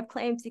only have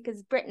claims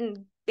because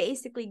Britain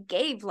basically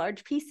gave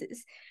large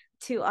pieces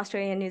to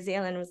Australia and New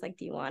Zealand, was like,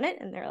 do you want it?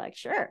 And they're like,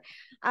 sure.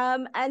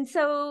 And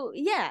so,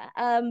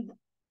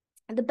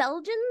 the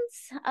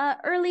Belgians,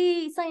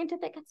 early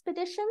scientific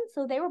expedition,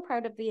 so they were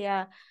part of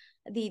the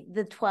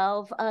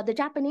 12. The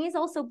Japanese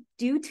also,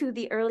 due to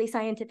the early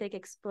scientific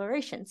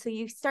exploration. So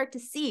you start to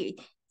see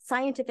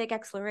scientific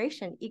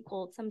exploration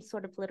equaled some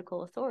sort of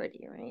political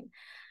authority, right?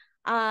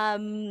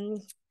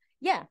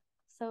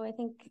 So I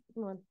think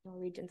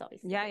Norwegians always.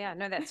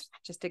 No, that's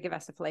just to give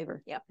us a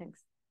flavor. Yeah,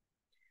 thanks.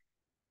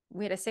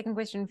 We had a second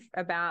question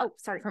about,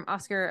 from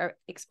Oscar,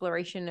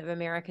 exploration of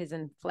Americas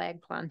and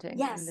flag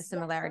planting and the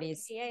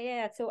similarities. Yes, okay.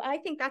 Yeah. So I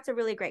think that's a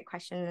really great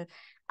question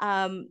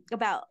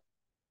about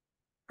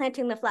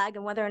planting the flag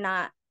and whether or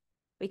not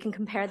we can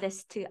compare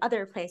this to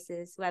other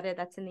places, whether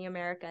that's in the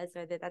Americas,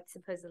 whether that's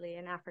supposedly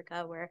in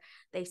Africa, where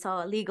they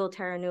saw a legal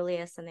terra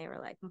nullius and they were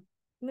like,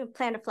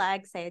 plant a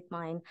flag, say it's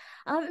mine.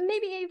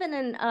 Maybe even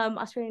in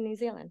Australia and New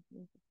Zealand,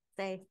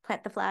 say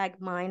plant the flag,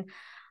 mine.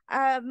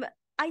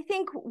 I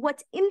think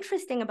what's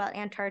interesting about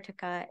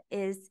Antarctica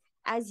is,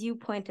 as you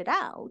pointed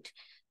out,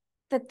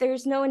 that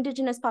there's no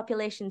indigenous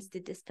populations to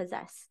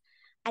dispossess.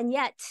 And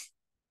yet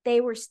they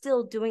were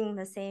still doing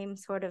the same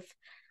sort of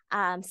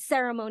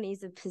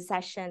ceremonies of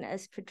possession,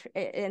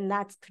 and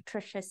that's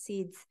Patricia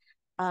Seed's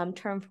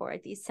term for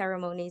it, these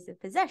ceremonies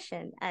of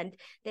possession. And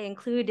they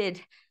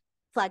included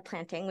flag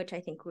planting, which I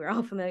think we're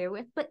all familiar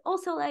with, but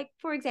also, like,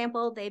 for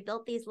example, they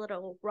built these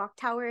little rock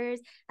towers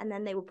and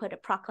then they would put a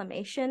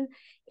proclamation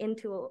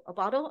into a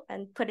bottle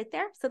and put it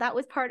there. So that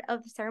was part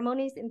of the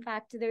ceremonies. In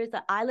fact, there's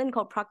an island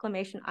called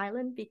Proclamation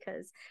Island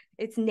because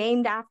it's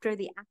named after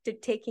the act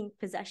of taking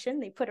possession.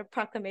 They put a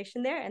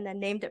proclamation there and then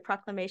named it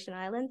Proclamation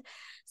Island.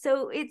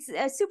 So it's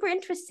super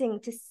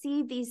interesting to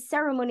see these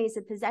ceremonies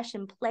of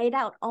possession played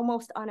out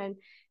almost on an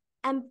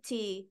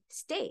empty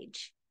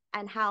stage,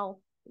 and how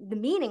the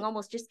meaning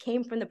almost just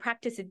came from the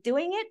practice of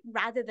doing it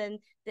rather than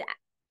the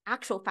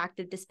actual fact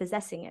of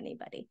dispossessing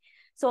anybody.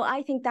 So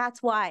I think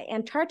that's why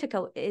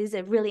Antarctica is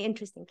a really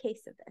interesting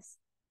case of this.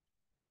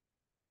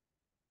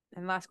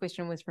 And last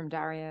question was from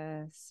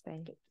Daria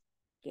Spain.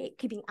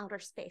 Keeping outer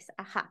space.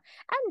 Aha.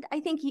 And I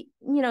think,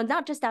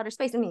 not just outer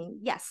space. I mean,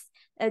 yes,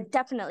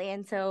 definitely.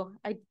 And so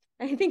I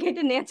think I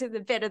didn't answer the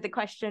bit of the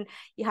question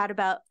you had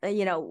about,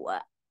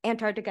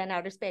 Antarctica and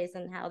outer space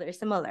and how they're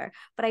similar.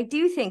 But I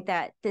do think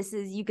that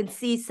you can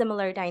see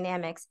similar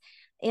dynamics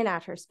in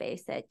outer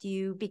space, that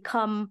you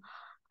become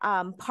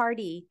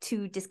party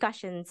to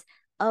discussions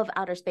of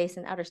outer space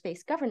and outer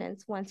space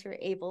governance once you're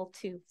able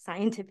to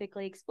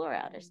scientifically explore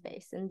outer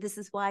space. And this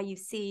is why you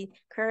see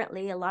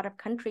currently a lot of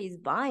countries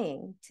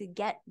vying to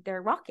get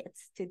their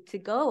rockets to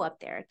go up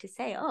there, to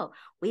say, oh,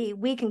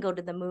 we can go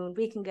to the moon,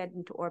 we can get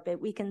into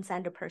orbit, we can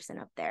send a person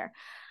up there.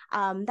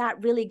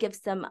 That really gives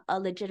them a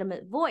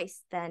legitimate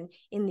voice then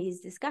in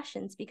these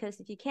discussions, because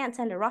if you can't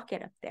send a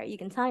rocket up there, you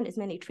can sign as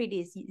many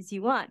treaties as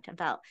you want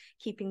about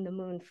keeping the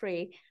moon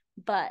free,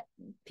 but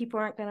people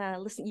aren't going to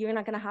listen. You're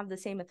not going to have the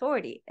same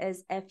authority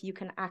as if you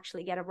can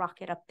actually get a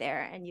rocket up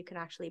there and you can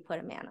actually put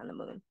a man on the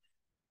moon.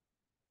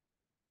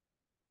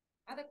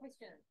 Other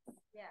questions?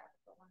 Yeah.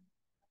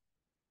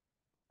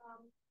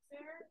 Is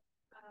there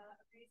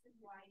a reason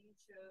why you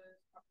chose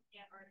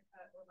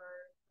Antarctica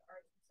over the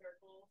Arctic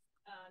Circle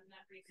in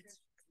that research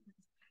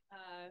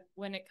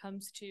when it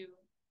comes to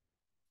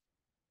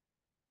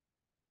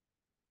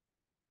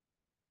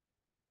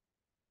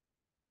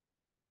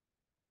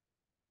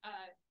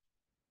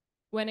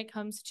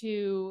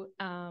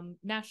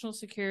national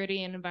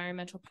security and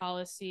environmental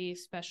policy,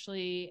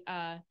 especially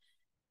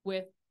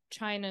with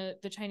China,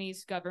 the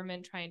Chinese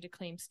government trying to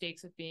claim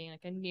stakes of being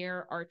like a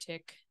near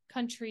Arctic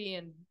country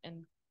and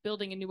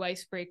building a new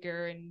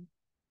icebreaker, and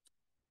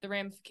the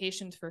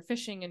ramifications for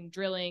fishing and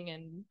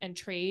drilling and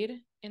trade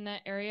in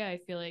that area, I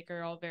feel like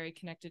are all very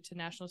connected to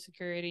national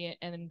security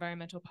and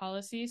environmental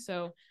policy.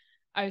 So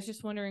I was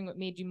just wondering what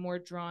made you more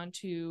drawn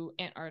to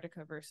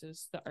Antarctica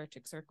versus the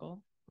Arctic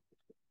Circle.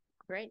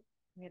 Great.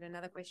 We had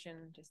another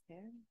question just there.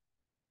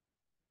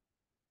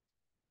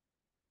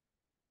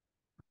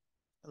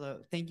 Hello,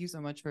 thank you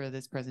so much for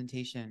this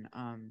presentation.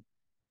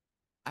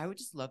 I would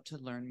just love to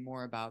learn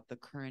more about the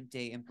current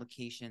day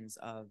implications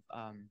of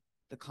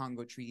the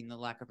Congo Treaty and the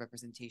lack of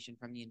representation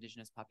from the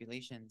indigenous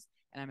populations.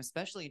 And I'm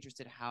especially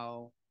interested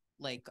how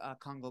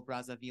Congo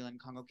Brazzaville and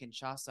Congo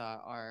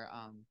Kinshasa are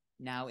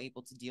now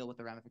able to deal with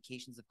the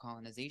ramifications of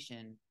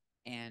colonization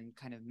and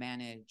kind of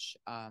manage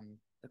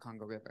the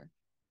Congo River.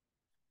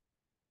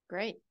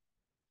 Great.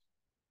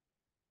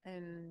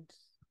 And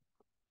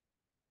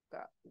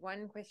got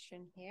one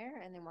question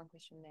here and then one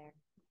question there.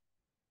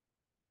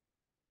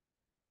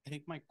 I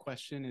think my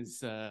question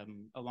is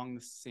along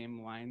the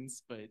same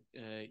lines, but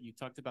you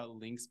talked about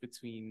links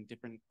between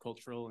different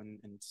cultural and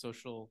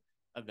social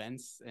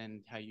events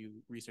and how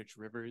you research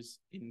rivers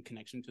in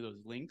connection to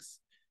those links.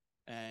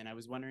 And I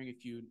was wondering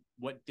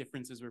what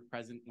differences were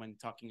present when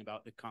talking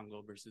about the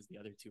Congo versus the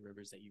other two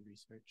rivers that you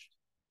researched.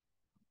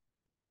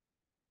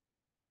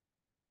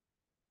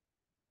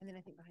 And then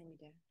I think behind you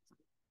there.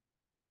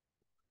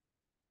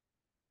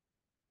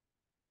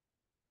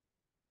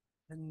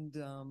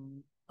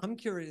 And I'm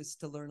curious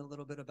to learn a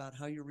little bit about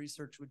how your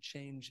research would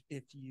change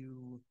if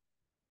you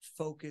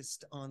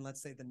focused on,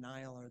 let's say, the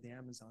Nile or the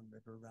Amazon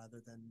River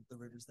rather than the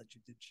rivers that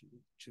you did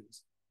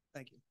choose.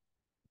 Thank you.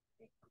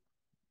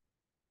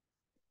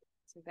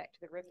 So back to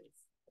the rivers.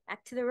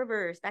 Back to the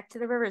rivers. Back to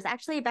the rivers.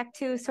 Actually, back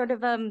to sort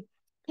of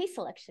case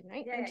selection,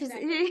 right? Yeah, Which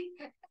exactly. is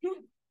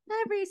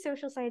every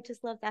social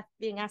scientist loves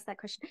being asked that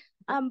question.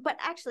 But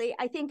actually,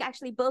 I think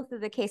both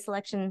of the case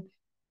selection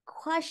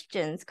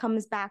questions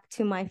comes back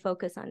to my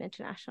focus on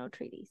international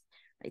treaties,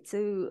 right?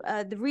 So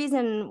the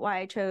reason why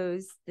I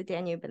chose the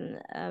Danube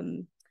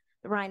and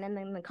the Rhine and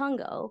then the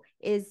Congo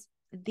is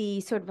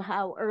the sort of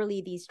how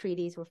early these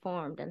treaties were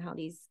formed and how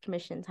these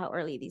commissions, how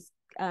early these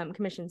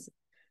commissions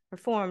were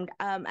formed.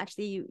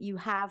 Actually, you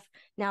have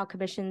now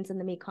commissions in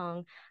the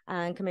Mekong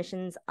and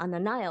commissions on the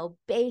Nile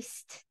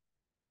based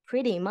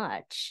pretty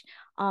much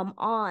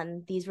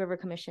on these river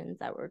commissions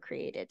that were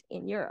created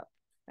in Europe,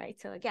 right?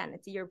 So again,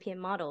 it's a European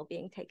model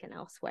being taken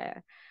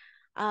elsewhere.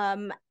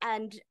 And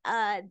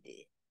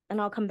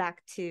I'll come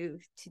back to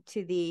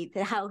the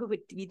how it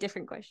would be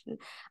different question.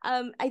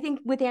 I think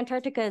with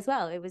Antarctica as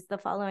well, it was the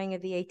following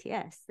of the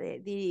ATS.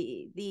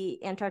 The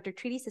Antarctic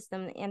Treaty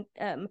System and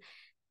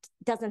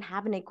doesn't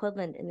have an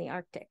equivalent in the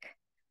Arctic,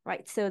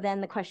 right? So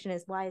then the question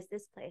is, why is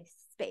this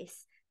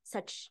space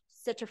such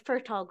a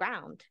fertile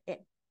ground?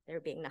 There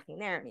being nothing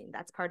there, I mean,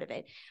 that's part of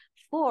it,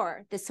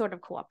 for this sort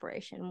of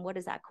cooperation. What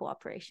does that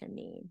cooperation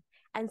mean?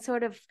 And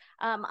sort of,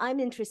 I'm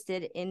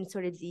interested in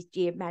sort of these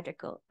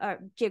geographical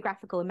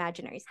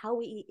imaginaries, how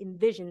we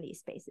envision these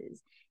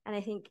spaces. And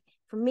I think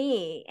for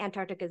me,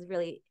 Antarctica is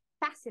really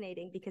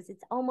fascinating because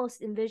it's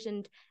almost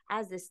envisioned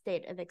as a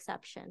state of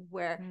exception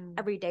where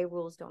everyday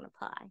rules don't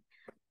apply.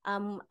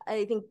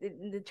 I think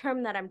the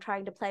term that I'm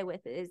trying to play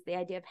with is the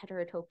idea of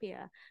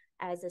heterotopia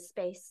as a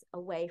space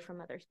away from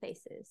other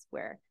spaces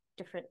where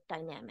different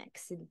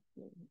dynamics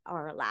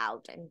are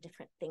allowed and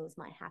different things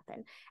might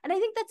happen. And I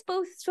think that's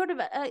both sort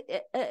of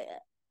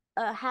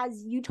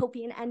has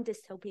utopian and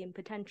dystopian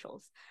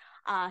potentials.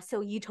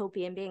 So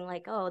utopian being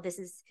like, oh, this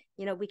is,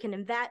 we can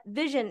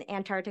envision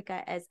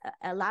Antarctica as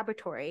a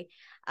laboratory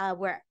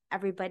where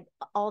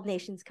all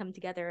nations come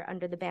together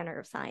under the banner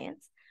of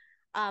science.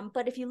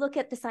 But if you look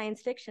at the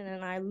science fiction,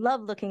 and I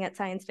love looking at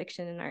science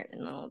fiction and art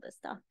and all this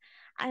stuff,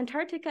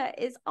 Antarctica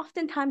is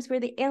oftentimes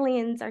where the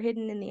aliens are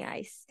hidden in the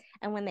ice,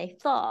 and when they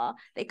thaw,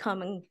 they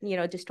come and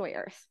destroy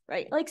Earth,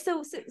 right? Like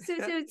so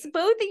it's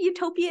both the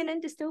utopian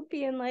and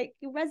dystopian like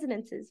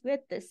resonances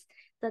with this.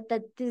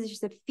 That there's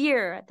just a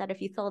fear that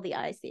if you thaw the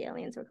ice, the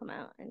aliens will come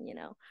out, and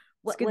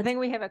It's a good thing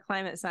we have a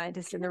climate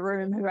scientist in the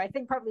room who I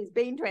think probably has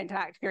been to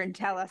Antarctica and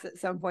tell us at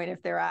some point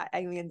if there are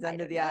aliens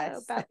under the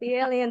ice. About the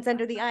aliens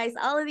under the ice.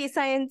 All of these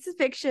science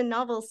fiction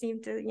novels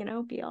seem to,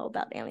 be all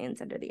about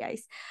aliens under the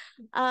ice.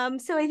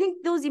 So I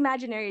think those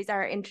imaginaries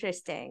are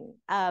interesting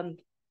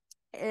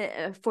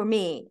for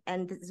me,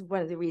 and this is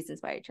one of the reasons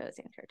why I chose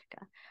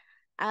Antarctica.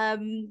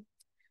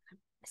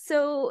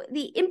 So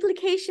the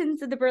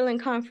implications of the Berlin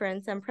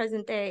Conference and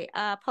present day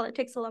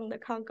politics along the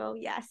Congo,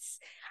 yes.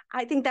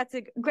 I think that's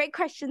a great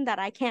question that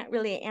I can't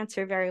really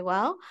answer very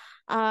well,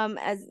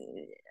 as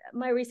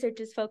my research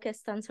is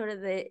focused on sort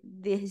of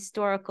the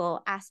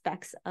historical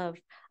aspects of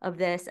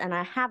this, and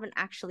I haven't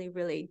actually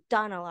really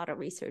done a lot of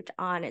research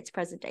on its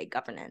present day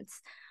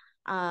governance,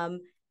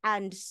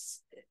 and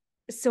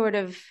sort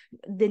of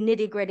the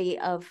nitty gritty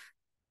of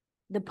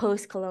the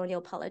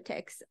post-colonial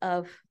politics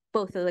of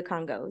both of the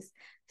Congos.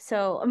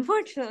 So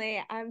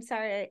unfortunately, I'm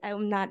sorry,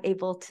 I'm not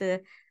able to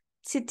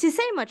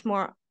say much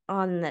more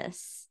on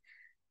this.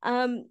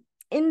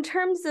 In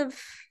terms of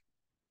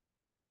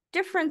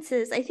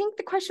differences, I think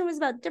the question was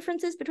about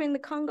differences between the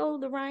Congo,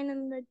 the Rhine,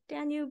 and the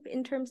Danube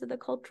in terms of the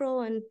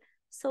cultural and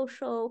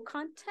social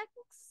context.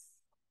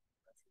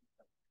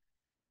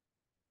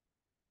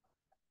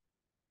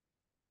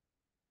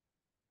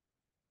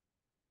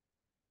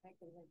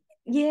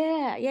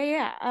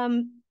 Yeah.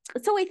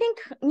 So I think,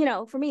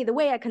 for me, the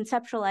way I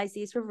conceptualize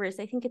these rivers,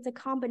 I think it's a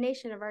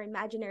combination of our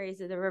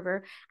imaginaries of the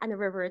river and the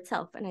river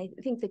itself. And I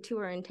think the two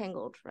are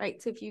entangled, right?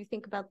 So if you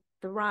think about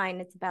the Rhine,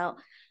 it's about,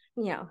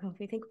 if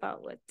we think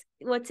about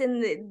what's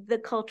in the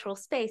cultural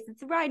space,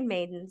 it's the Rhine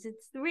maidens,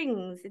 it's the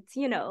rings, it's,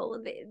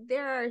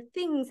 there are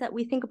things that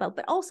we think about,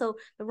 but also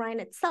the Rhine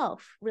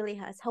itself really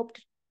has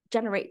helped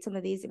generate some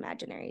of these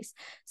imaginaries.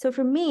 So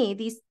for me,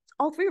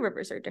 all three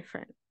rivers are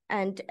different.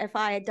 And if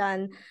I had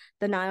done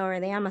the Nile or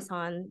the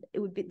Amazon,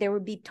 there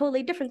would be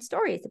totally different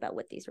stories about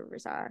what these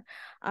rivers are.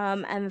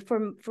 And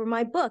for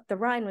my book, the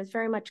Rhine was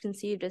very much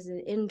conceived as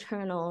an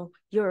internal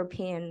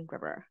European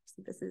river.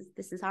 So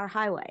this is our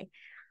highway.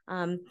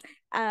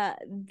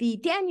 The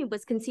Danube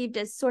was conceived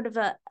as sort of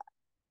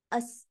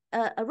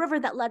a river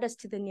that led us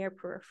to the near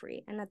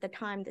periphery. And at the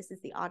time, this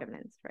is the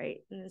Ottomans, right?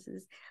 And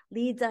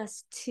leads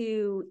us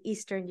to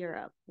Eastern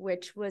Europe,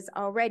 which was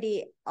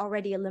already a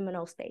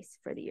liminal space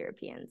for the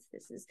Europeans.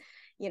 This is,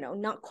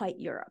 not quite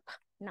Europe,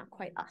 not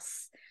quite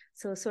us.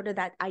 So sort of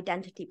that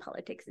identity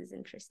politics is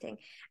interesting.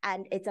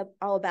 And it's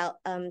all about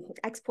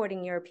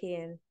exporting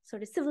European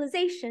sort of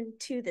civilization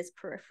to this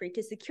periphery,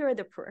 to secure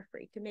the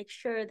periphery, to make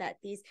sure that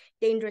these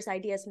dangerous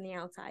ideas from the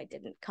outside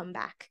didn't come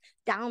back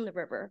down the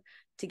river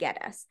to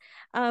get us.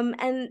 And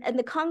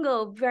the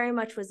Congo very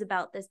much was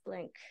about this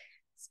blank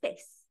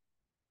space,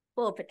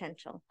 full of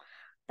potential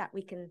that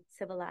we can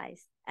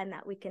civilize and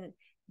that we can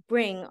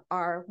bring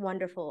our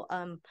wonderful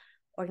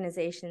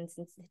organizations,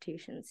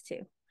 institutions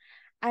to.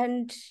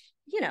 And,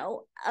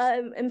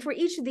 and for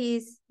each of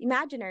these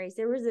imaginaries,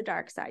 there was a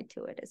dark side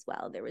to it as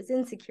well. There was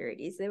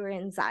insecurities, there were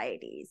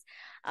anxieties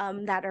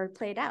that are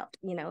played out.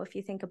 If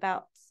you think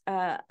about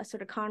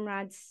sort of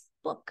Conrad's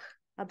book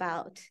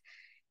about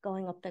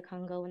going up the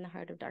Congo in the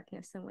heart of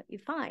darkness and what you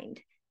find.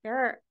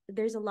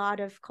 There's a lot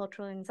of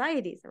cultural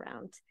anxieties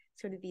around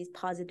sort of these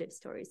positive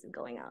stories of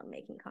going out and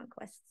making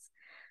conquests.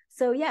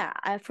 So yeah,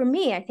 for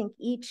me, I think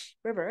each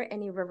river,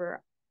 any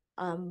river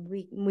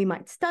we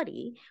might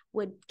study,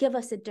 would give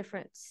us a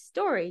different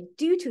story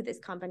due to this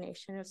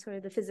combination of sort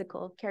of the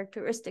physical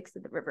characteristics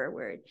of the river,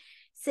 where it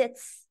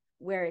sits,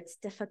 where it's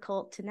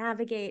difficult to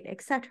navigate,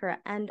 etc.,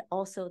 and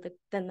also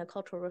then the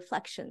cultural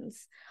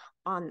reflections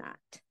on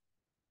that.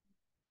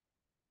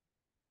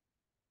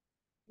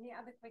 Any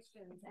other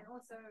questions? And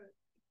also,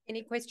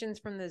 any questions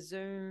from the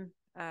Zoom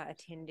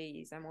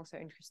attendees? I'm also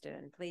interested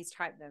in. Please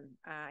type them.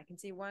 I can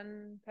see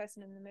one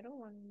person in the middle,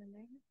 one in the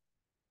middle.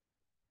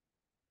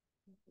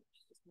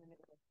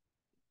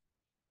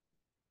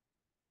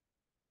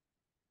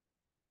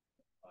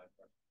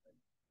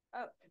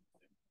 Oh,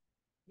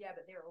 yeah,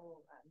 but they're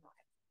all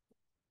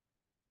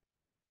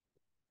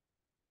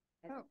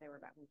not. They were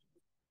about.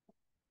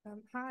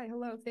 Hi,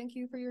 hello. Thank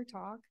you for your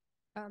talk.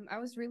 I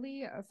was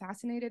really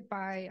fascinated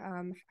by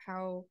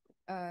how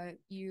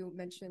you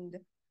mentioned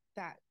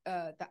that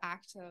the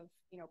act of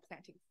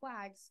planting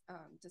flags,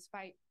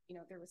 despite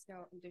there was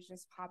no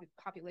indigenous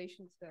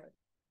population to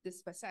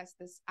dispossess,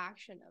 this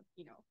action of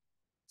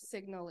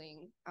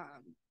signaling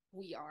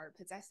we are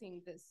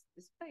possessing this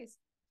place.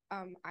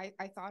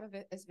 I thought of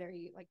it as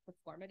very like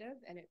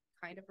performative, and it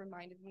kind of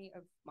reminded me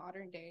of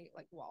modern day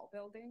like wall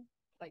building.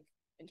 Like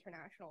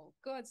international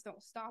goods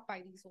aren't stopped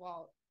by these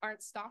walls.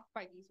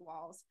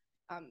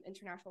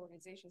 International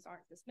organizations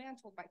aren't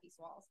dismantled by these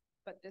walls,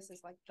 but this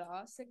is like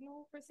the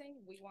signal for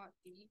saying we want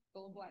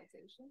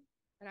de-globalization.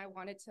 And I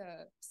wanted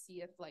to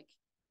see if like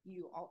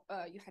you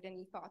had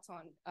any thoughts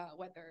on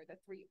whether the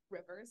three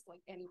rivers,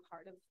 like any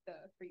part of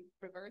the three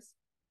rivers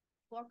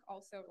book,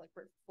 also like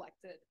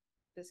reflected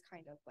this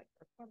kind of like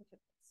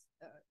performativeness,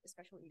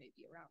 especially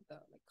maybe around the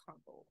like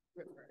Congo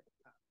River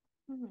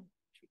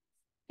trees.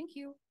 Thank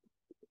you.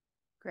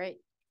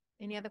 Great.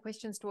 Any other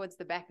questions towards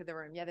the back of the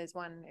room? Yeah, there's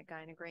one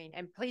guy in a green.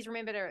 And please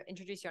remember to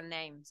introduce your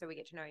name so we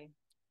get to know you.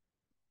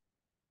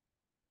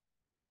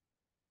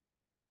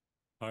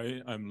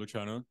 Hi, I'm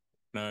Luciano.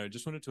 And I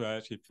just wanted to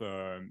ask if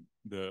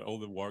all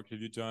the work that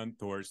you've done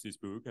towards this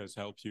book has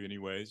helped you in any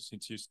ways,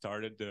 since you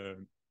started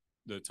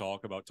the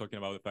talk about talking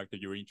about the fact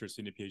that your interest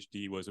in the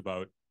PhD was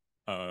about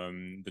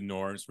the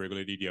norms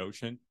regulating the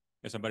ocean.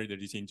 As somebody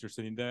that is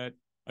interested in that,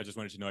 I just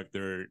wanted to know if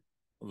there,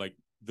 like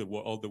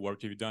all the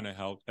work you've done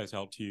has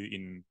helped you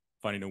in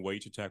finding a way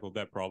to tackle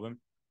that problem,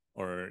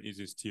 or is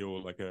it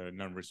still like a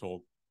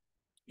non-resolved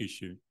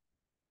issue?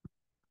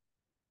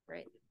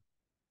 Great.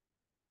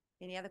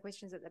 Any other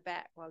questions at the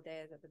back while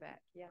Daya's at the back?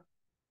 Yeah.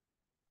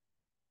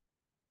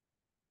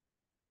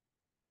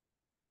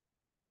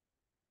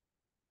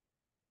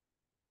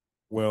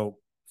 Well,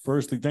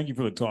 firstly, thank you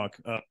for the talk.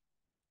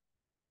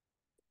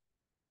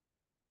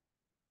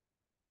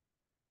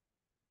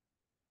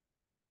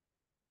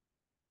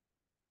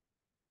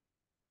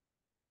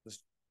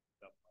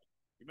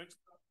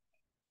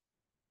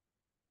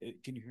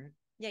 Can you hear it?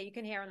 Yeah, you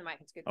can hear on the mic.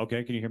 It's good.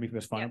 Okay, can you hear me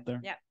just fine up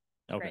there? Yeah.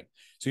 Okay. Great.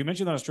 So you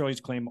mentioned that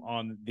Australia's claim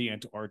on the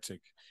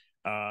Antarctic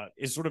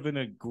is sort of in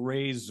a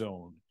gray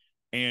zone.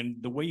 And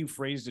the way you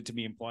phrased it to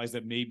me implies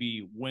that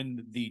maybe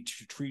when the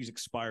treaties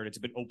expired, it's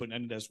a bit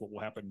open-ended as what will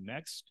happen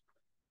next.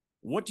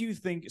 What do you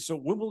think? So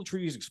when will the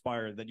treaties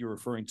expire that you're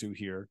referring to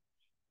here?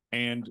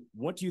 And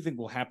what do you think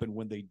will happen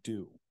when they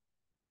do?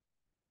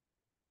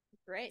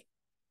 Great.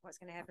 What's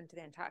going to happen to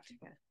the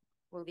Antarctica?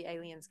 Will the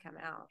aliens come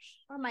out?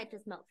 Or it might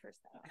just melt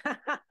first.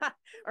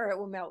 Or it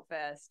will melt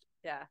first.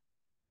 Yeah.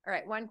 All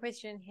right. One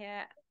question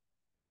here.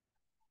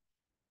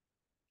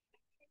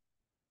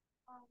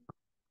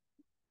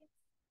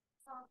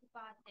 Talk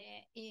about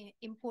the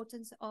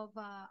importance of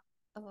the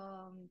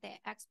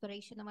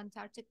exploration of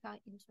Antarctica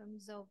in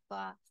terms of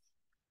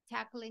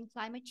tackling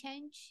climate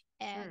change,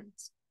 and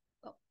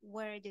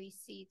where do you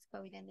see it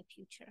going in the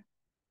future?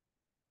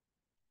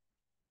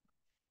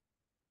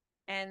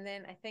 And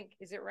then I think,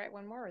 is it right?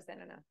 One more, or is that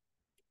enough?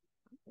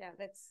 Yeah,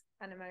 that's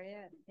Anna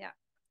Maria. Yeah.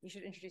 You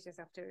should introduce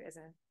yourself too as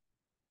a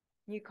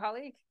new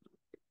colleague.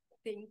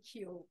 Thank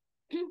you.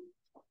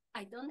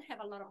 I don't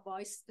have a lot of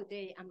voice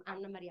today. I'm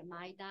Anna Maria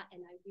Maida,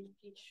 and I will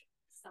teach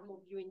some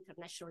of you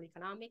international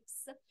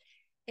economics.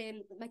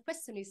 And my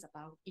question is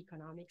about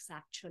economics,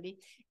 actually.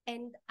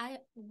 And I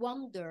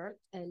wonder,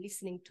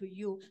 listening to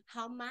you,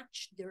 how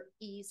much there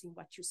is in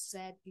what you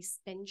said, this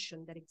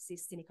tension that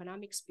exists in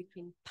economics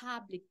between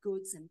public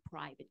goods and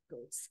private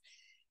goods.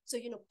 So,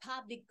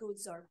 public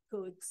goods are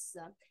goods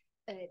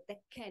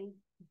that can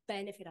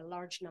benefit a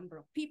large number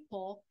of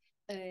people,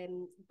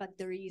 but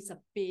there is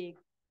a big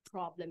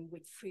problem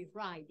with free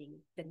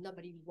riding, that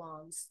nobody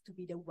wants to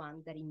be the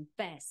one that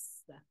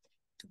invests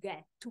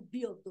to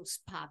build those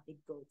public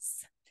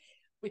goods.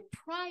 With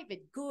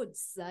private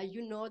goods,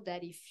 you know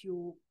that if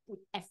you put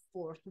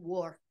effort,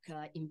 work,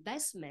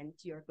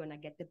 investment, you're going to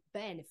get the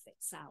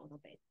benefits out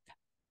of it.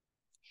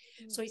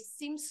 So it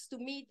seems to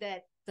me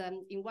that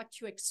in what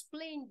you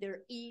explained, there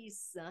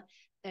is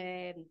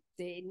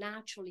the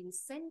natural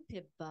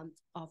incentive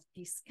of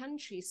these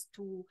countries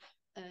to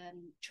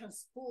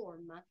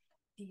transform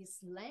these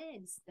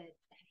lands that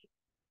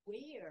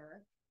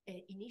were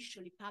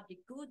initially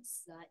public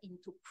goods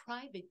into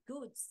private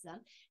goods,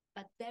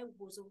 but that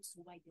was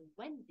also why they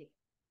went there.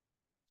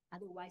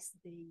 Otherwise,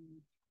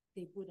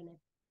 they wouldn't have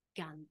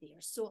gone there.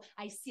 So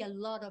I see a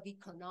lot of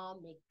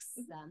economics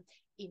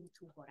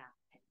into what happened.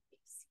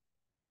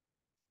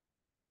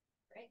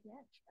 Right.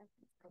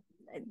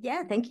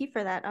 Yeah, thank you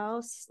for that.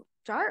 I'll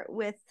start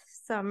with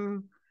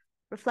some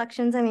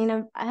reflections. I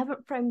mean, I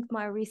haven't framed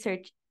my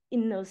research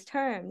in those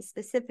terms,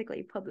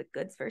 specifically public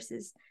goods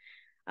versus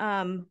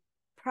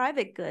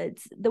private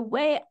goods. The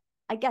way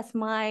I guess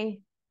my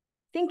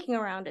thinking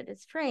around it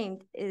is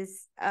framed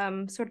is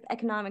sort of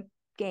economic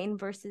gain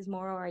versus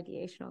moral or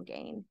ideational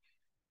gain.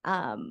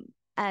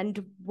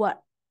 And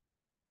what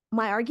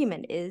my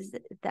argument is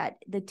that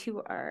the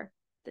two are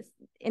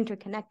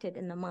interconnected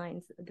in the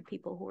minds of the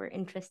people who are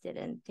interested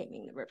in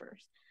taming the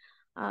rivers.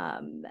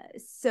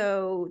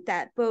 So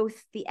that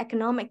both the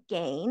economic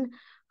gain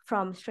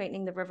from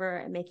straightening the river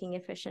and making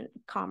efficient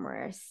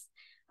commerce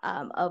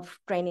of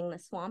draining the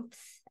swamps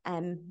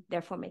and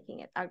therefore making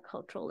it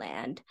agricultural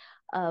land,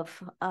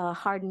 of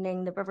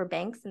hardening the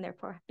riverbanks and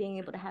therefore being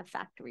able to have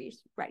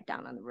factories right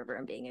down on the river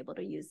and being able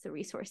to use the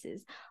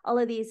resources. All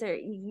of these are,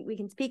 we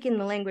can speak in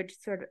the language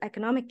sort of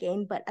economic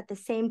gain, but at the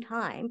same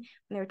time, when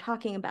they were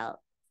talking about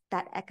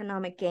that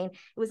economic gain,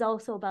 it was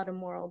also about a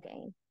moral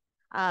gain.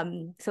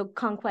 So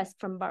conquest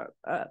from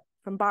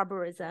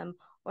barbarism,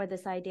 or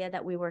this idea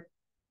that we were,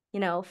 you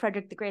know,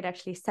 Frederick the Great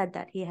actually said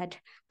that he had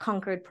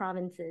conquered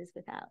provinces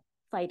without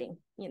fighting.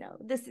 You know,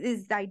 this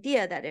is the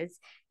idea that is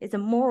a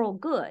moral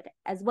good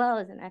as well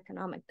as an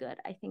economic good,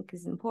 I think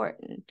is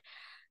important.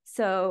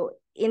 So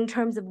in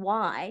terms of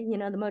why, you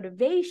know, the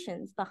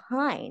motivations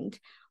behind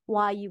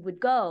why you would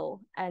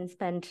go and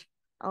spend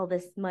all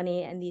this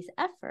money and these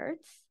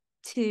efforts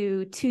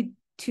to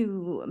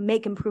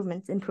make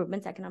improvements,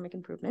 economic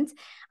improvements,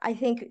 I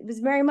think it was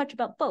very much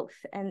about both,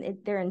 and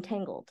they're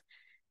entangled,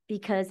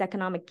 because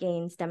economic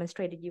gains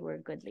demonstrated you were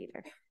a good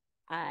leader,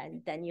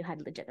 and then you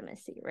had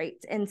legitimacy, right?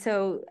 And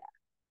so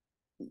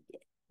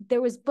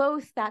there was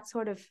both that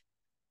sort of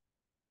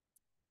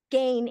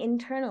gain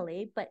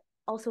internally, but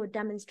also a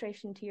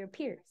demonstration to your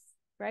peers,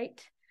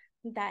 right?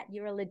 That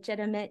you're a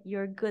legitimate,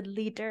 you're a good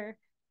leader,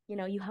 you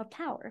know, you have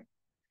power,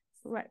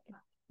 right?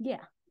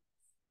 Yeah,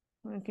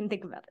 I can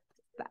think about it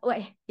that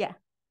way. Yeah,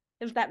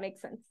 if that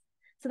makes sense.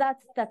 So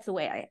that's the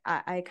way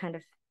I kind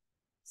of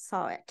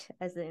saw it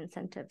as the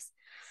incentives.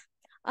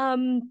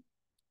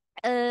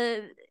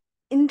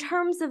 In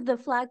terms of the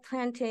flag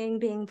planting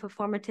being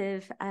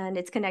performative and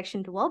its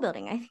connection to wall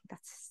building, I think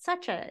that's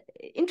such a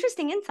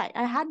interesting insight.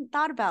 I hadn't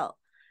thought about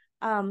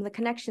the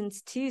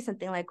connections to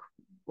something like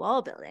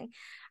wall building,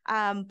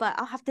 but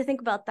I'll have to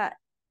think about that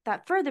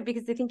further,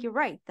 because I think you're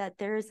right that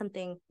there is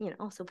something, you know,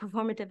 also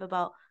performative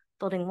about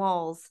building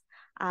walls.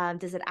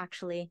 Does it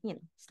actually, you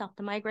know, stop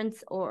the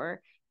migrants,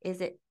 or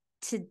is it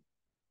to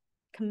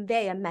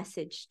convey a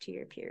message to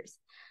your peers?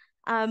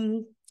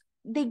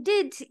 They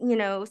did, you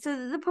know,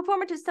 so the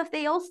performative stuff,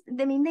 they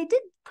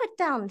did put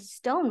down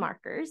stone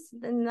markers,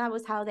 and that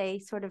was how they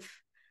sort of,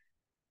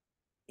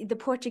 the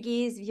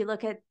Portuguese, if you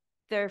look at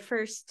their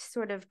first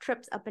sort of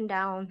trips up and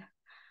down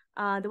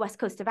the west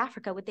coast of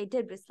Africa, what they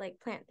did was like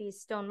plant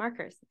these stone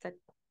markers. It's like,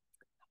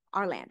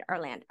 our land, our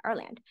land, our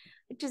land,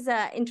 which is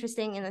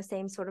interesting in the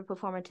same sort of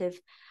performative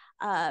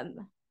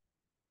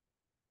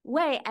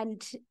way.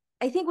 And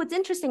I think what's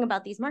interesting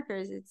about these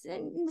markers,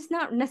 it's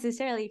not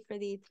necessarily for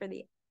the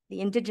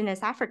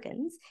indigenous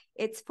Africans,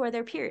 it's for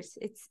their peers.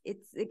 It's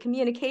the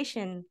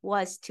communication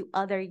was to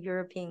other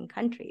European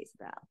countries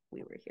that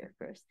we were here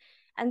first.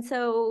 And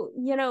so,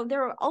 you know,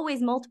 there are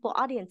always multiple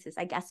audiences,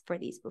 I guess, for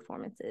these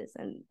performances.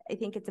 And I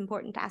think it's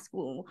important to ask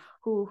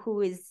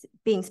who is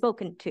being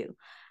spoken to,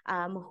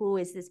 who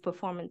is this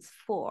performance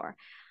for?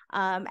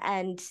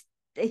 And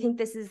I think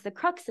this is the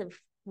crux of,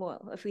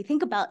 well, if we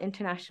think about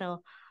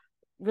international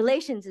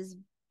relations as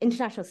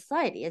international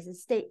society, as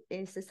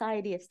a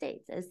society of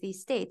states, as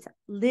these states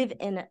live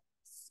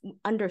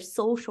under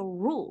social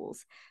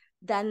rules,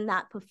 then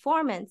that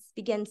performance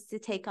begins to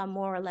take on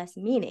more or less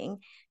meaning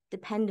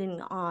depending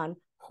on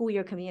who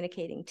you're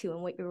communicating to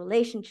and what your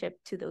relationship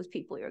to those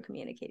people you're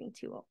communicating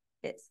to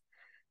is.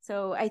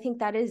 So I think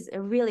that is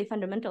a really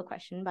fundamental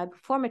question. By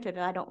performative,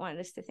 I don't want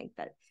us to think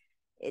that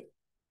it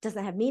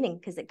doesn't have meaning,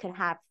 because it could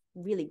have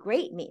really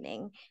great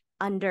meaning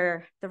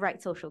under the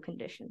right social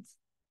conditions.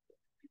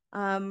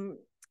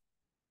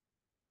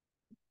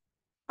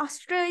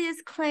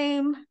 Australia's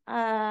claim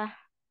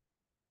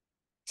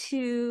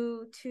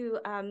to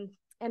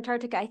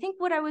Antarctica, I think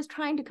what I was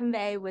trying to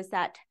convey was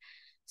that,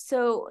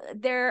 so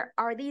there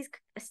are these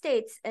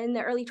states in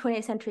the early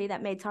 20th century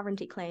that made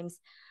sovereignty claims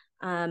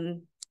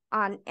on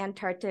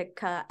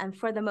Antarctica, and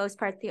for the most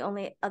part, the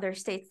only other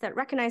states that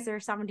recognized their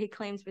sovereignty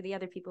claims were the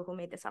other people who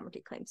made the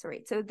sovereignty claims,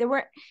 right? So it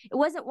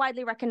wasn't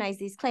widely recognized,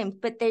 these claims,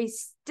 but they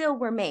still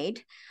were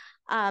made.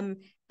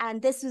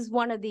 And this was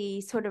one of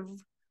the sort of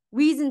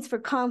reasons for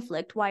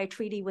conflict, why a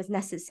treaty was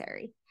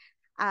necessary,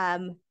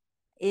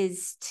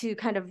 is to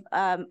kind of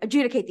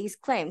adjudicate these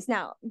claims.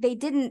 Now, they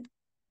didn't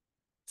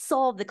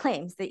solve the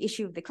claims, the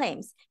issue of the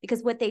claims,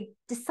 because what they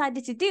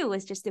decided to do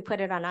was just to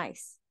put it on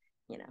ice.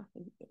 You know,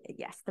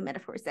 yes, the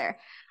metaphor's there.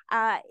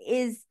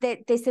 Is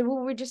that they said,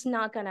 well, we're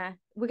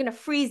gonna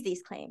freeze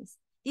these claims.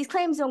 These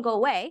claims don't go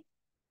away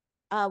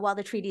while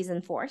the treaty is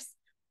in force,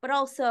 but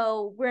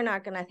also we're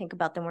not gonna think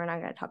about them. We're not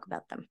gonna talk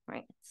about them,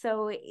 right?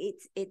 So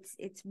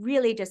it's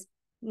really just,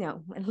 you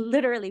know,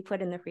 literally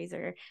put in the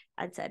freezer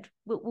and said,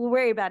 we'll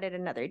worry about it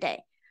another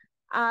day.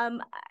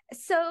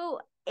 So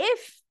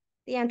if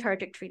the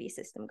Antarctic treaty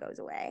system goes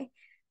away,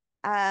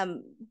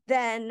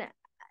 then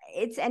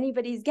it's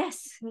anybody's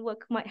guess what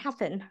might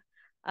happen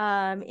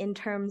in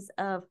terms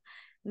of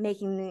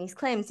making these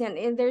claims.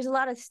 And there's a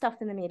lot of stuff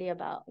in the media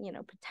about, you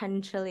know,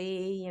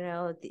 potentially, you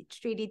know, the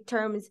treaty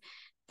terms,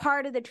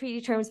 part of the treaty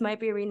terms might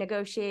be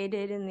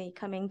renegotiated in the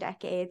coming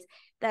decades.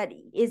 That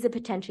is a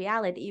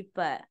potentiality,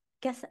 but I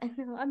guess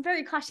I'm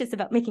very cautious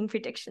about making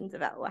predictions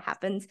about what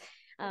happens.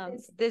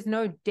 There's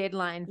no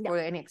deadline for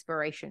an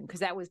expiration, because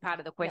that was part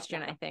of the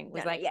question, I think,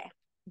 was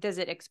does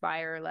it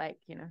expire, like,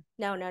 you know?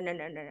 No.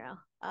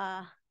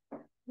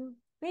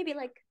 Maybe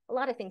like a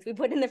lot of things we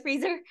put in the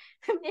freezer,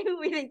 maybe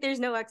we think there's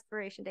no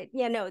expiration date.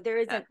 Yeah, no, there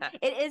isn't.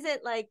 It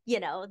isn't like,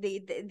 you know,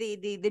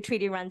 the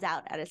treaty runs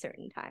out at a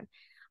certain time.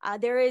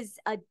 There is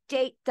a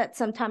date that's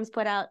sometimes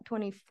put out,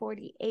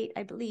 2048,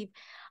 I believe,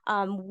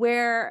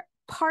 where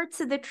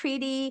parts of the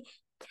treaty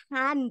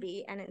can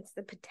be, and it's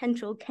the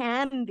potential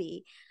can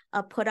be,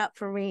 put up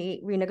for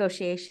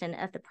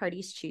renegotiation if the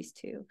parties choose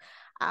to.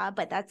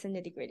 But that's the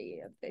nitty-gritty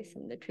of this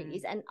in the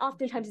treaties. And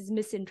oftentimes it's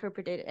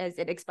misinterpreted as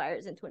it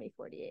expires in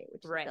 2048,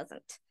 which it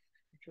doesn't.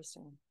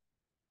 Interesting.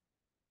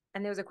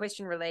 And there was a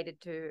question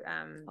related to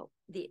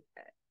the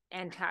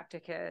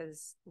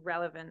Antarctica's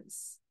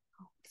relevance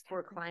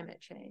for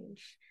climate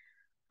change.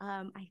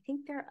 I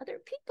think there are other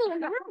people in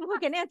the room who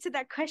can answer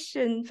that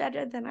question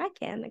better than I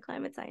can, the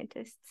climate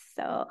scientists.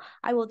 So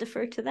I will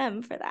defer to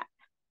them for that.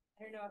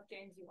 I don't know if,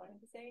 James, you wanted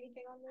to say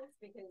anything on this,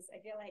 because I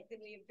feel like that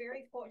we are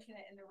very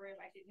fortunate in the room.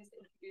 I should just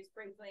introduce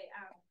briefly.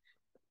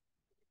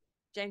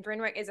 James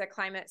Renwick is a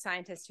climate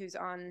scientist who's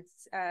on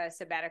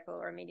sabbatical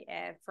or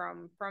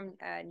from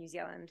New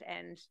Zealand.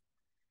 And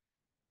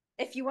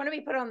if you want to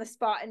be put on the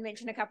spot and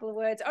mention a couple of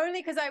words,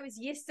 only because I was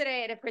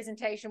yesterday at a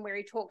presentation where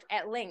he talked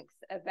at length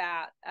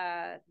about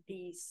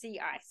the sea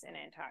ice in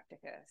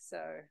Antarctica.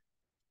 So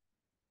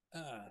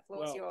the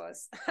floor's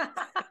yours.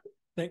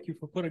 Thank you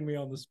for putting me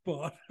on the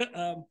spot.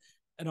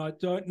 And I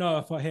don't know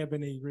if I have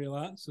any real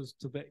answers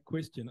to that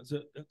question.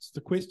 It's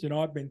the question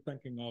I've been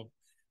thinking of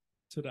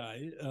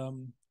today.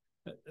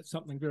 It's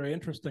something very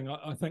interesting.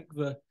 I think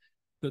the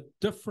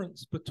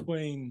difference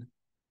between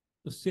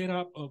the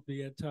setup of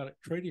the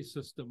Antarctic Treaty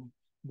System,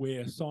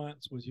 where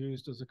science was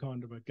used as a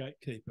kind of a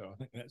gatekeeper, I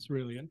think that's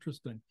really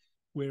interesting.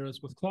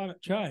 Whereas with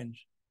climate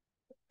change,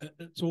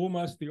 it's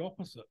almost the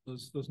opposite.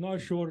 There's no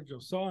shortage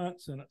of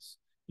science, and it's,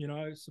 you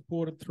know,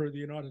 supported through the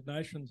United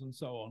Nations and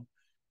so on.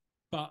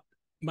 But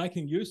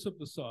making use of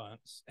the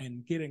science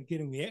and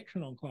getting the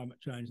action on climate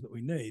change that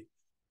we need,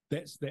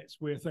 that's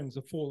where things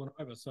have fallen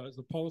over. So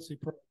the policy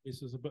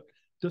process is a bit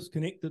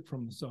disconnected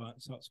from the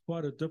science. So it's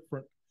quite a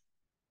different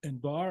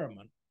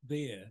environment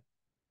there.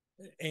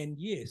 And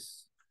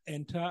yes,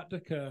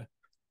 Antarctica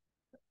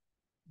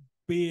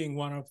being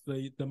one of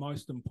the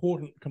most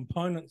important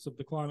components of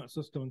the climate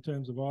system in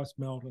terms of ice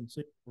melt and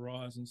sea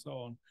rise and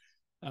so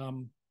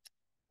on,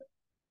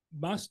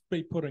 must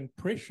be putting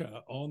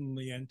pressure on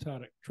the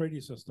Antarctic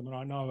Treaty System. And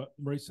I know at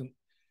recent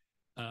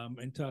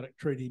Antarctic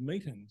Treaty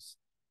meetings,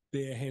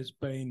 there has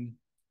been,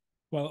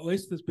 well, at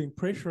least there's been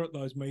pressure at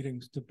those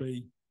meetings to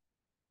be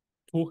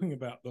talking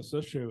about this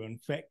issue and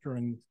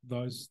factoring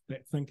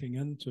that thinking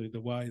into the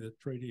way the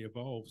treaty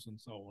evolves and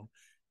so on.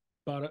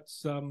 But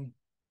it's,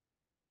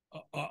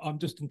 I'm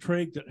just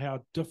intrigued at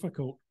how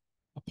difficult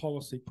a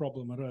policy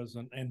problem it is.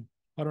 And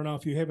I don't know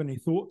if you have any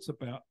thoughts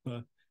about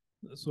the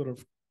sort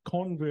of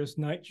converse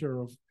nature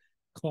of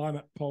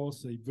climate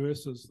policy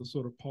versus the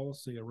sort of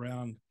policy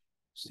around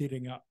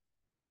setting up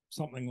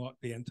something like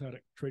the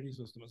Antarctic Treaty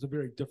System. It's a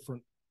very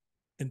different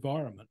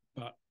environment,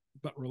 but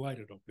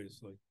related,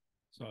 obviously.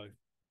 So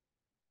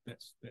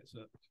that's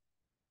it.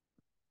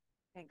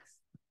 Thanks.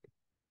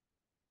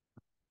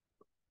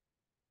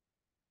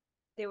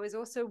 There was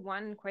also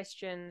one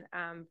question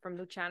from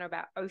Luciano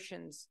about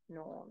oceans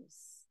norms.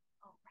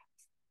 Oh,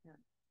 right. Yeah.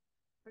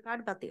 Forgot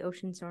about the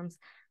oceans norms.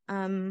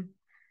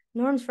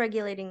 Norms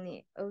regulating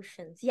the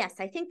oceans. Yes,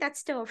 I think that's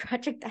still a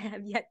project I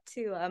have yet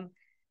to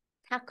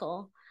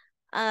tackle.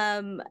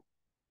 But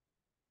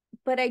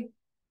I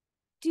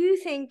do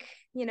think,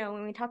 you know,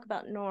 when we talk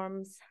about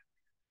norms,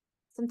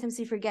 sometimes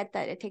we forget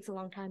that it takes a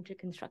long time to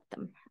construct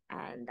them,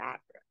 and that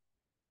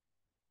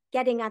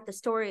getting at the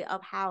story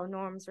of how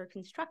norms are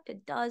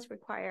constructed does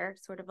require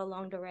sort of a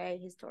longue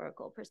durée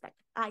historical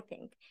perspective, I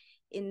think,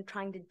 in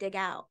trying to dig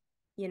out,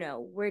 you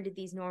know, where did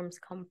these norms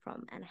come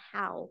from and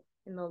how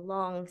in the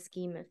long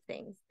scheme of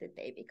things did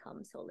they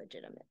become so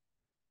legitimate.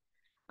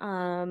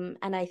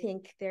 And I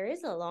think there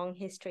is a long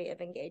history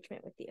of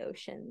engagement with the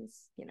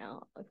oceans, you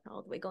know,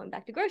 all the way going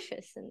back to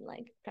Grotius and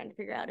like trying to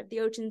figure out if the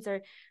oceans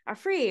are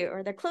free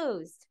or they're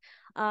closed.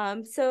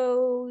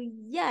 So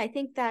yeah, I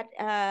think that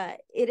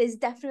it is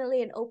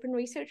definitely an open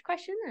research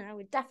question, and I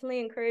would definitely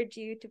encourage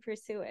you to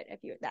pursue it if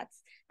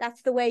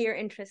that's the way your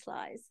interest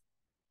lies.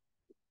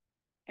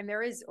 And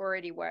there is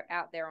already work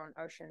out there on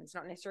oceans,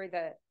 not necessarily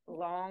the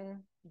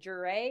long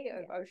durée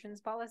of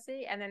oceans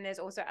policy. And then there's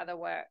also other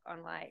work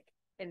on like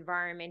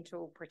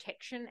environmental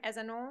protection as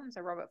a norm.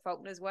 So Robert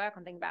Faulkner's work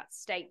on thinking about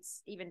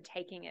states even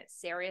taking it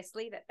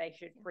seriously, that they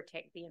should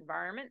protect the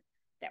environment.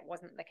 That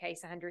wasn't the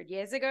case 100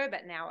 years ago,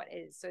 but now it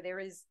is. So there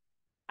is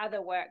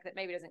other work that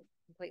maybe doesn't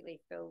completely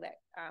fill that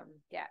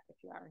gap if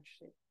you are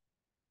interested.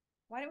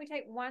 Why don't we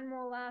take one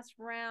more last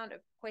round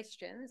of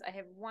questions? I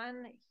have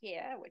one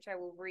here, which I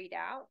will read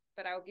out,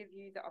 but I'll give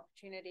you the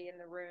opportunity in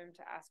the room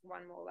to ask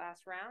one more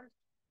last round.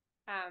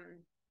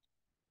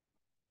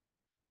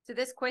 So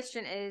this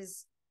question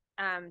is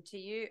to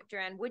you,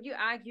 Joanne. Would you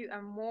argue a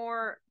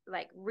more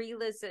like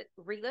realist,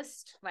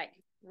 like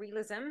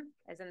realism,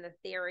 as in the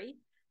theory,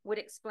 would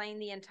explain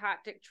the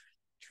Antarctic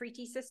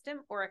treaty system,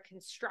 or a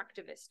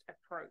constructivist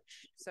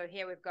approach? So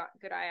here we've got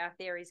good IR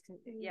theories,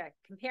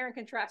 compare and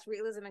contrast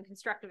realism and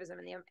constructivism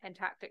in the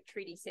Antarctic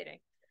treaty setting.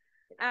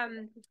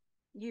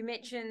 You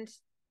mentioned,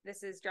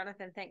 this is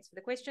Jonathan, thanks for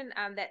the question,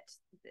 that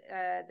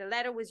the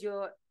latter was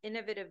your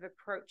innovative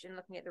approach in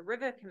looking at the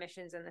river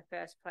commissions in the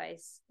first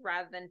place,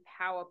 rather than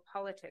power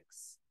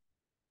politics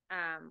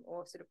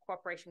or sort of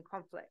cooperation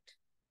conflict.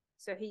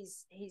 So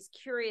he's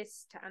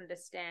curious to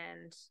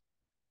understand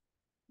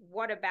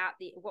what about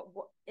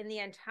what in the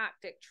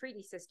Antarctic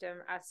treaty system,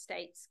 are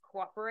states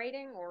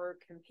cooperating or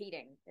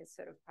competing is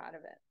sort of part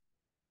of it.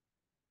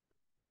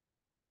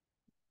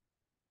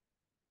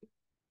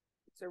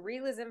 So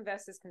realism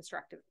versus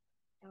constructivism.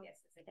 Yes,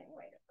 it's a good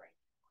way to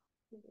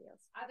frame it.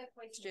 Other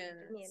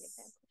questions?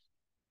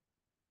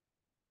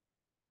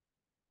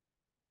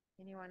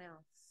 Anyone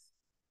else?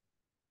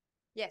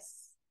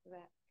 Yes,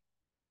 that.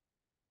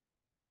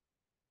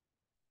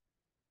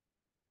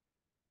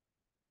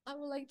 I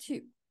would like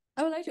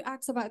to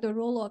ask about the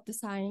role of the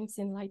science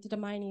in like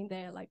determining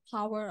the like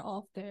power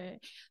of the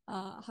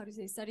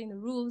setting the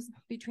rules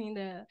between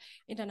the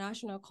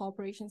international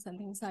corporations and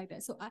things like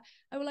that. So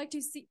I would like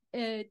to see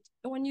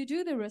when you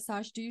do the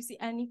research, do you see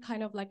any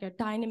kind of like a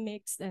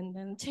dynamics and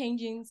then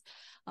changings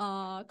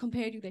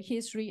compared to the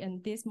history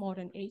and this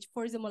modern age?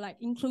 For example, like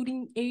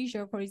including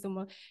Asia, for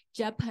example,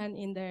 Japan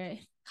in the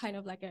kind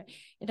of like a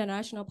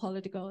international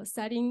political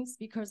settings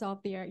because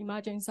of their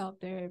emergence of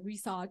their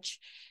research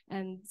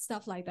and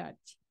stuff like that.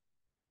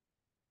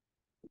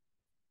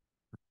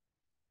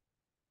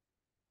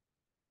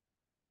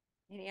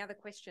 Any other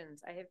questions?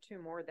 I have two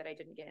more that I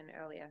didn't get in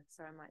earlier,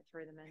 so I might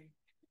throw them in.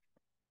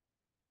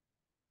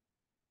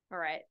 All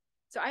right.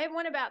 So I have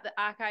one about the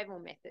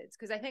archival methods,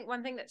 because I think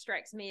one thing that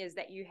strikes me is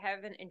that you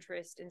have an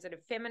interest in sort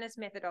of feminist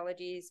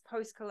methodologies,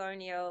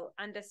 post-colonial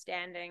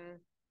understanding,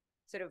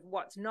 sort of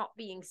what's not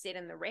being said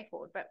in the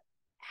record. But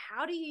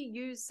how do you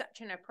use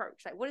such an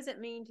approach? Like, what does it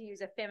mean to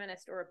use a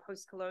feminist or a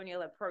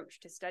post-colonial approach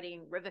to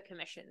studying river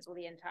commissions or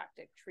the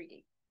Antarctic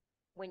Treaty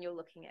when you're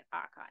looking at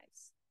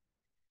archives?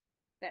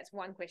 That's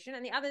one question.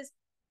 And the other is,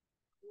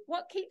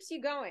 what keeps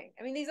you going?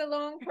 I mean, these are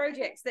long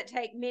projects that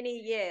take many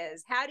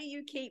years. How do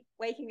you keep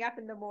waking up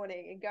in the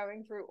morning and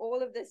going through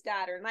all of this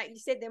data? And like you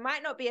said, there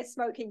might not be a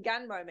smoking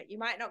gun moment. You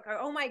might not go,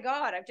 oh my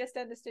God, I've just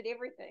understood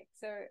everything.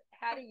 So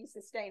how do you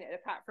sustain it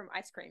apart from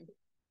ice cream?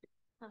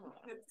 Oh,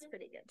 that's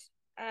pretty good.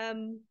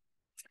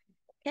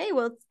 Okay,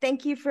 well,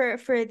 thank you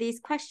for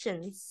these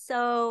questions.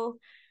 So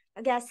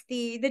I guess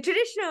the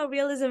traditional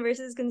realism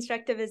versus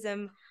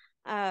constructivism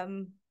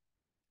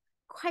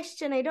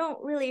question, I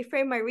don't really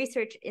frame my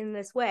research in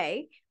this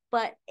way,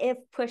 but if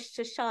push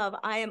to shove,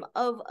 I am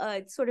of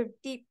a sort of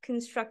deep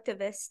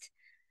constructivist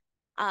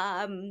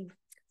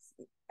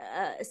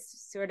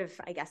sort of,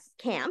 I guess,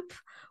 camp,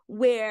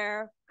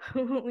 where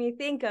we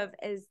think of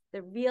as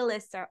the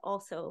realists are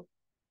also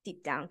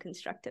deep down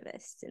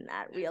constructivists, in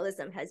that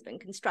realism has been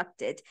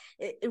constructed.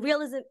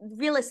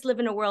 Realists live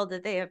in a world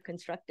that they have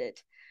constructed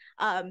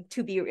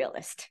to be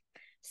realist.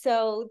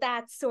 So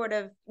that's sort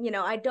of,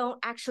 I don't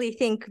actually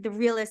think the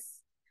realists,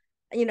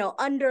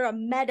 under a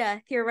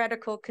meta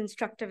theoretical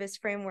constructivist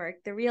framework,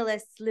 the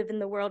realists live in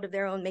the world of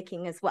their own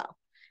making as well.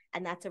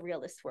 And that's a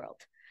realist world.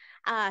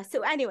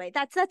 So anyway,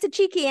 that's a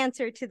cheeky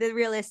answer to the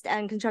realist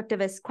and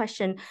constructivist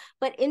question.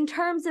 But in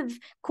terms of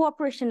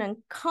cooperation and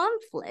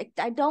conflict,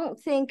 I don't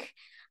think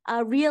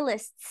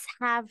realists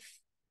have,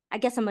 I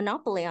guess, a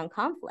monopoly on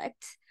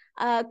conflict.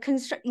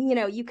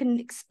 You can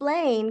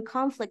explain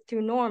conflict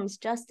through norms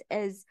just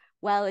as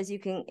well as you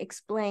can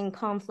explain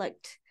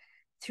conflict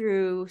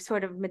through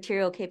sort of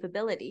material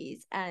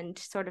capabilities and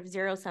sort of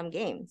zero-sum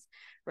games,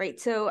 right?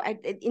 So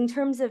in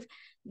terms of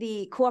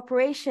the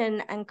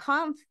cooperation and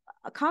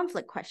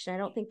conflict question, I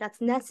don't think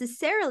that's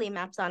necessarily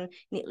maps on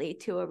neatly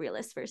to a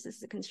realist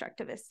versus a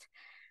constructivist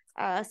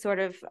sort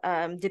of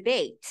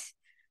debate.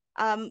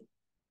 I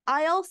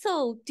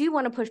also do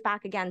want to push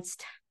back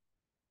against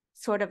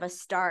sort of a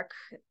stark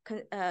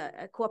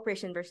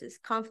cooperation versus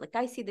conflict.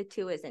 I see the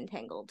two as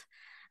entangled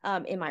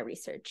in my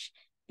research,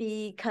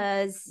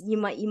 because you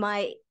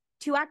might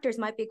two actors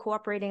might be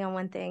cooperating on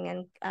one thing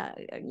and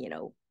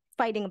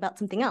fighting about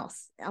something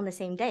else on the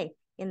same day,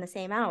 in the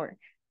same hour,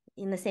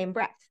 in the same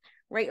breath,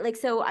 right? Like,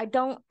 so I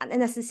don't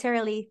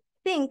necessarily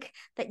think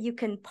that you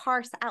can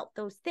parse out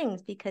those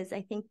things, because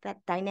I think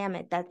that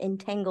dynamic, that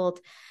entangled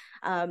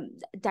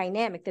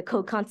dynamic, the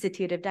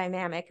co-constitutive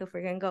dynamic, if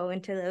we're going to go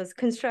into those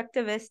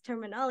constructivist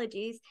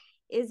terminologies,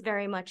 is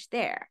very much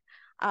there.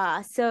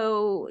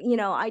 So,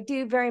 I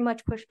do very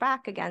much push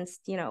back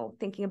against,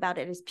 thinking about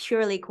it as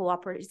purely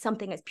cooperative,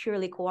 something as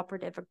purely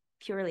cooperative or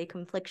purely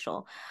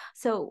conflictual.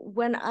 So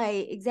when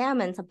I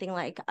examine something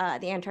like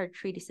the Antarctic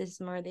Treaty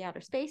System or the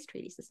Outer Space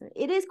Treaty System,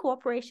 it is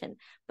cooperation,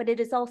 but it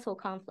is also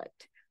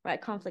conflict,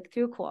 right? Conflict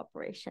through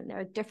cooperation. There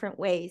are different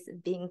ways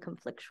of being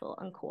conflictual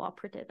and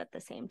cooperative at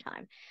the same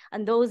time.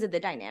 And those are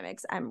the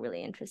dynamics I'm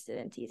really interested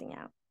in teasing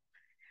out.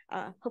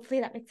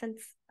 Hopefully that makes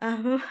sense.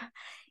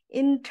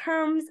 In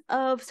terms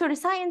of sort of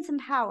science and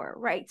power,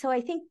 right? So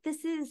I think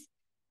this is,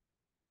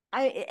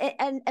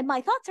 and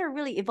my thoughts are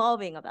really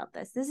evolving about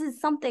this. This is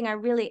something I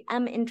really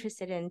am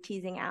interested in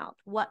teasing out.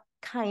 What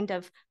kind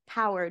of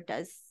power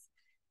does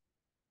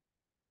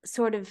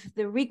sort of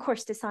the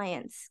recourse to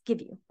science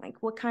give you? Like,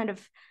 what kind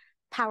of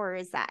power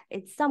is that?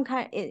 It's some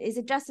kind, is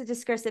it just a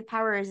discursive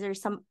power? Or is there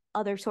some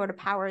other sort of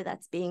power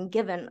that's being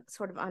given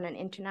sort of on an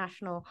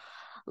international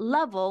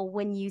level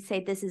when you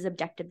say this is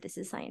objective, this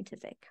is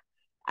scientific?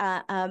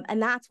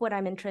 And that's what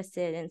I'm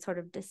interested in sort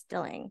of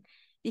distilling,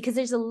 because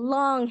there's a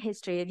long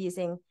history of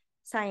using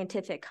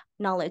scientific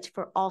knowledge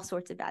for all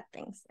sorts of bad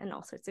things and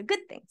all sorts of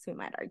good things, we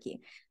might argue.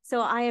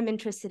 So I am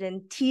interested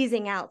in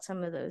teasing out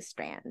some of those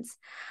strands.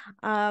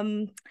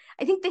 I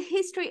think the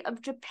history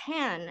of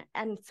Japan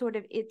and sort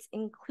of its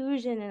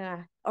inclusion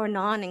in or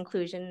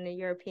non-inclusion in a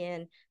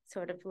European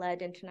sort of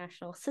led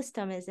international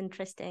system is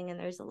interesting. And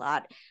there's a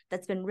lot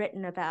that's been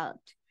written about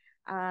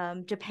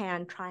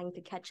Japan trying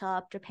to catch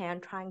up,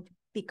 Japan trying to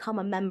become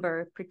a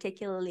member,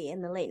 particularly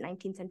in the late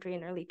 19th century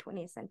and early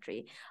 20th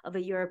century, of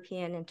a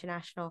European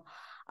international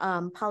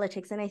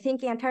politics. And I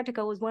think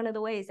Antarctica was one of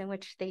the ways in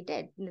which they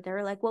did. They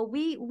were like, well,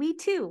 we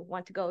too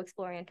want to go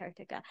explore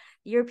Antarctica.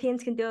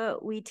 Europeans can do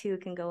it, we too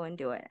can go and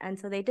do it. And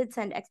so they did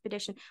send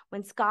expedition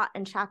when Scott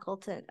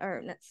Shackleton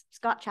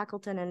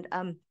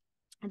and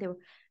they were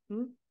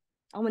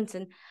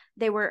Amundsen,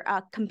 they were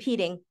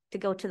competing to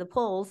go to the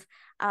poles.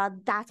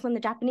 That's when the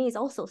Japanese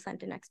also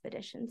sent an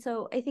expedition.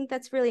 So I think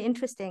that's really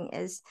interesting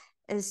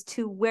as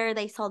to where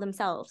they saw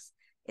themselves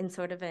in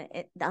sort of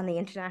on the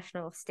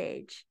international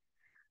stage.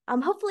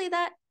 Hopefully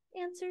that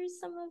answers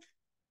some of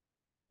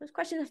those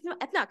questions.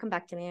 If not, come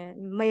back to me. I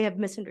may have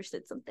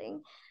misunderstood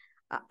something.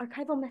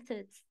 Archival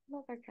methods.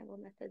 Love archival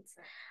methods.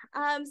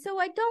 So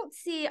I don't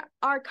see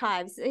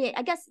archives.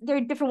 I guess there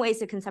are different ways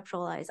to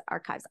conceptualize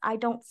archives. I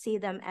don't see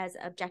them as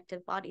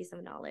objective bodies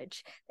of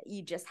knowledge that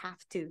you just have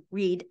to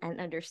read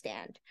and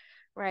understand,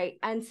 right?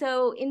 And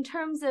so in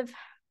terms of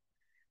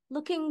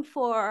looking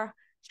for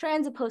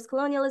strands of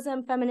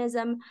post-colonialism,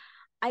 feminism,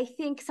 I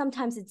think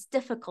sometimes it's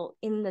difficult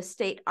in the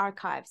state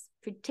archives,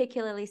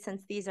 particularly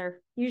since these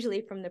are usually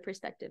from the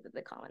perspective of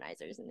the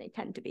colonizers, and they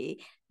tend to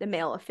be the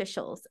male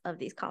officials of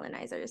these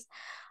colonizers.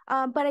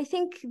 But I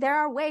think there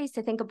are ways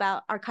to think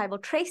about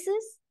archival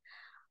traces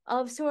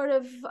of sort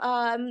of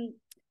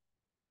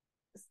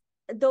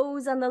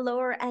those on the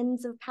lower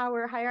ends of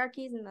power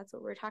hierarchies, and that's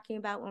what we're talking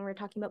about when we're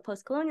talking about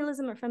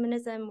post-colonialism or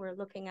feminism. We're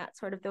looking at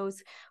sort of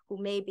those who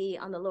may be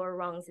on the lower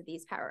rungs of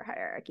these power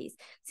hierarchies.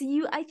 So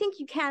I think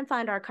you can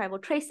find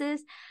archival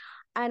traces,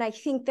 and I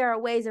think there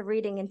are ways of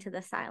reading into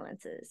the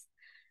silences.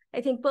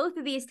 I think both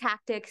of these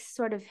tactics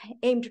sort of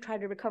aim to try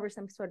to recover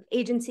some sort of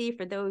agency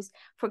for those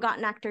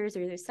forgotten actors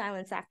or those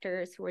silence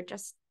actors who are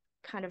just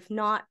kind of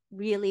not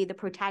really the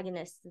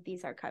protagonists of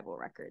these archival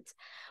records.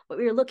 What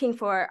we're looking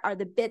for are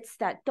the bits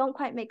that don't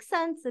quite make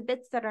sense, the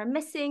bits that are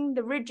missing,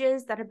 the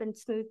ridges that have been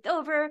smoothed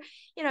over.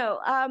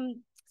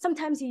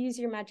 Sometimes you use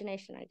your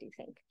imagination, I do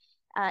think,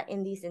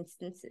 in these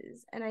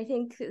instances. And I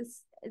think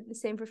it's the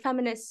same for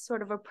feminist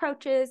sort of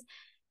approaches,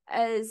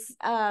 as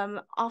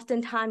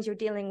oftentimes you're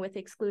dealing with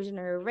exclusion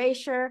or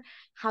erasure.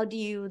 How do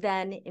you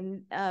then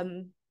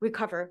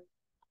recover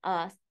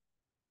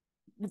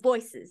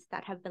voices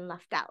that have been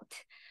left out?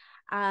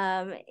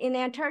 In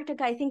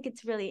Antarctica, I think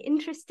it's really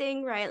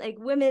interesting, right? Like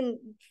women's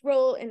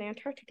role in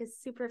Antarctica is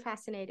super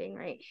fascinating,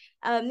 right?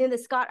 In the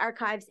Scott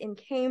Archives in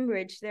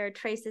Cambridge, there are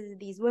traces of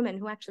these women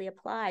who actually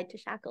applied to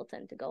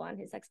Shackleton to go on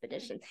his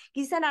expedition.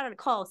 He sent out a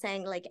call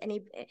saying, like,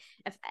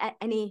 if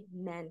any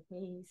men,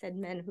 he said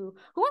men who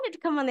wanted to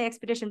come on the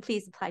expedition,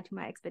 please apply to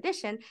my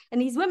expedition. And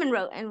these women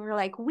wrote and were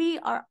like, we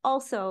are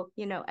also,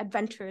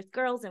 adventurous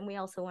girls, and we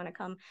also want to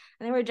come.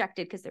 And they were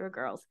rejected because they were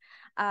girls.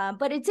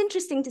 But it's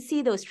interesting to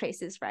see those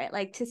traces, right?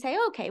 Like to say,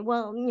 okay,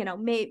 well,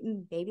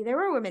 maybe there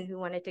were women who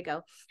wanted to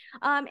go.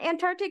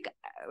 Antarctic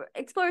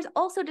explorers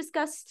also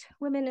discussed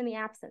women in the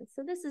absence.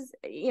 So this is,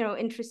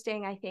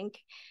 interesting, I think.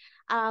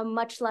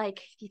 much like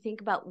if you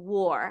think about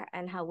war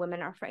and how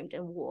women are framed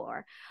in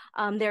war.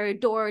 They're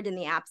adored in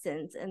the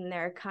absence, and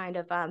they're kind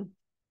of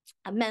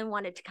men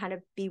wanted to kind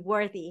of be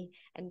worthy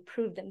and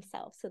prove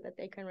themselves so that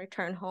they can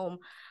return home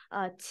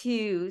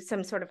to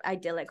some sort of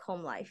idyllic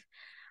home life.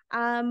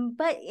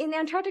 But in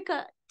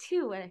Antarctica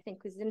too, what I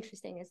think was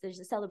interesting is there's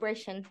a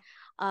celebration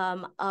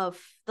of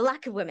the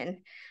lack of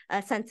women,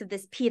 a sense of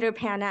this Peter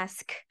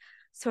Pan-esque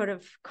sort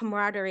of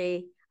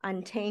camaraderie,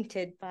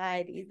 untainted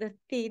by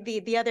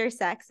the other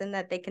sex, and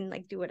that they can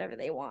like do whatever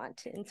they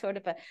want, in sort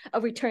of a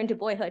return to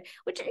boyhood,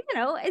 which, you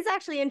know, is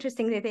actually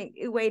interesting to think,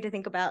 a way to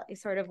think about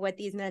sort of what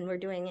these men were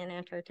doing in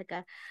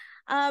Antarctica.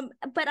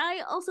 But I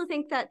also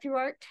think that through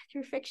art,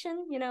 through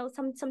fiction, you know,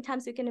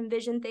 sometimes we can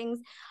envision things.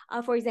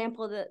 For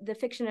example, the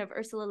fiction of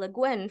Ursula Le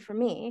Guin, for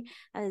me,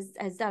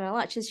 has done a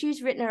lot.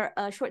 She's written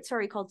a short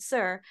story called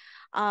Sir.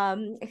 I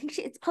think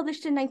it's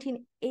published in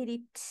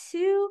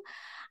 1982.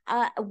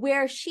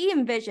 Where she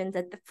envisions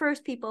that the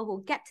first people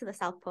who get to the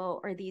South Pole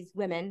are these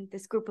women,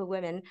 this group of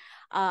women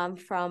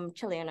from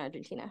Chile and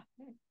Argentina.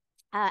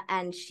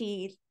 And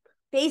she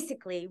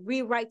basically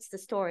rewrites the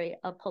story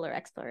of polar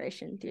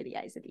exploration through the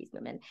eyes of these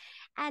women.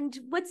 And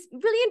what's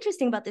really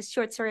interesting about this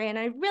short story, and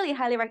I really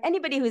highly recommend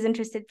anybody who's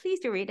interested, please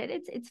do read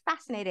it. It's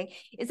fascinating,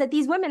 is that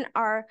these women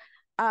are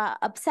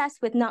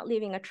obsessed with not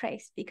leaving a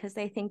trace, because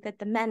they think that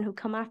the men who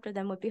come after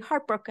them would be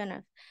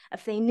heartbroken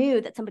if they knew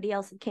that somebody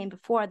else had came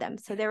before them.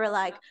 So they were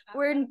like,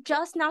 we're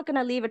just not going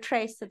to leave a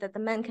trace so that the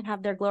men can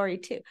have their glory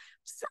too.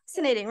 It's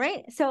fascinating,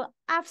 right? So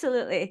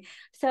absolutely.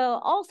 So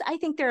also, I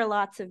think there are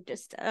lots of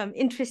just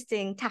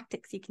interesting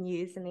tactics you can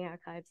use in the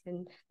archives,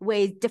 and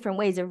different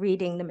ways of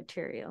reading the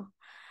material.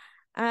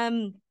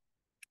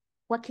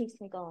 What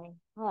keeps me going?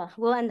 Oh,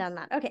 we'll end on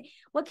that. Okay,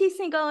 what keeps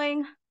me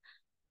going?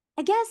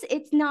 I guess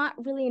it's not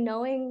really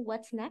knowing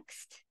what's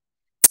next.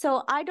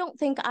 So I don't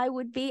think I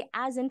would be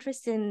as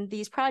interested in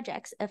these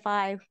projects if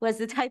I was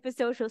the type of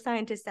social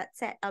scientist that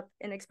set up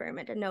an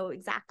experiment and know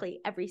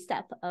exactly every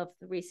step of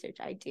the research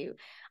I do.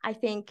 I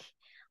think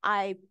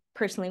I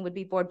personally would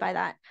be bored by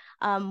that.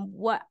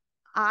 What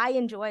I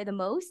enjoy the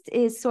most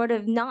is sort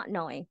of not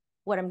knowing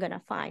what I'm going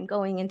to find,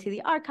 going into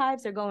the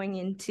archives or going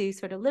into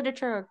sort of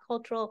literature or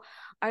cultural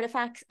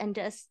artifacts and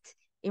just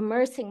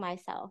immersing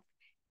myself,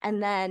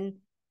 and then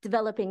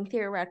developing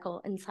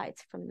theoretical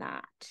insights from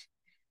that.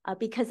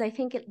 Because I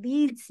think it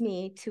leads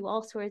me to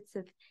all sorts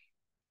of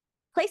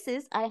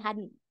places I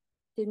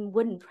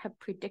wouldn't have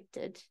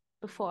predicted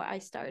before I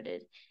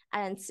started.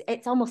 And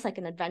it's almost like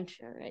an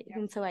adventure, right? Yeah.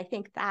 And so I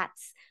think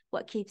that's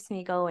what keeps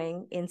me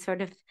going in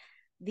sort of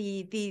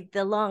the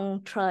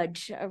long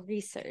trudge of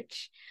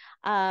research.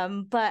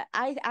 But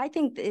I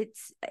think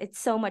it's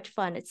so much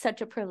fun. It's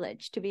such a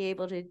privilege to be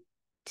able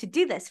to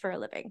do this for a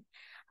living.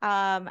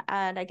 And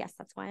I guess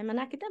that's why I'm an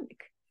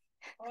academic.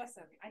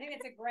 Awesome. I think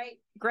it's a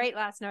great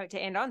last note to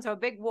end on. So a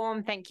big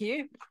warm thank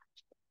you.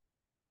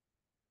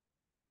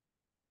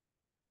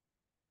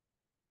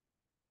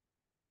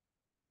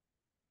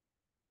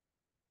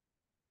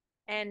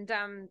 And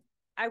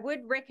I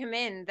would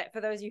recommend that for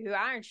those of you who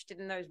are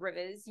interested in those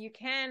rivers, you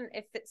can,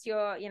 if it's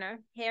your,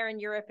 here in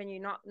Europe and you're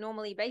not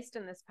normally based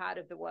in this part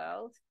of the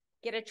world,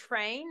 get a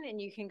train and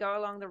you can go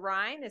along the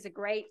Rhine. There's a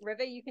great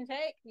river you can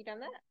take. You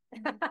done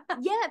that?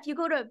 Yeah, if you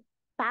go to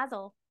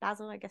Basel,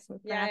 I guess we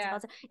pronounce it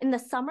Basel. In the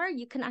summer,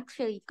 you can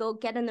actually go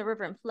get in the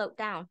river and float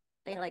down.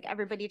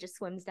 Everybody just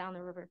swims down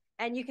the river.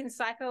 And you can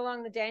cycle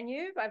along the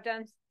Danube. I've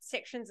done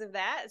sections of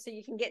that, so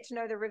you can get to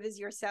know the rivers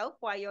yourself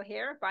while you're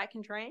here, bike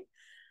and train.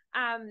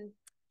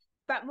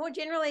 But more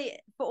generally,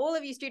 for all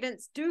of you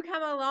students, do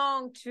come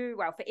along to,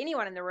 well, for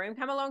anyone in the room,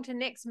 come along to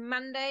next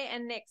Monday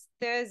and next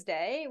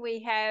Thursday.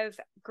 We have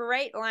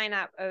great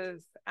lineup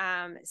of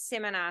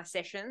seminar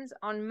sessions.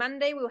 On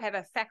Monday, we'll have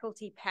a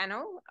faculty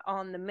panel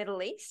on the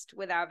Middle East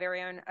with our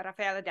very own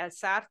Rafaela Del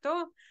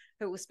Sarto,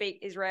 who will speak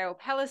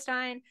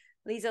Israel-Palestine,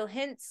 Liesl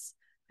Hintz,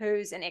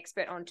 who's an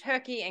expert on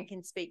Turkey and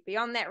can speak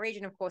beyond that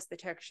region. Of course, the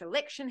Turkish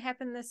election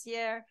happened this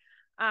year.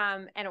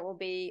 And it will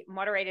be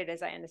moderated,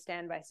 as I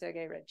understand, by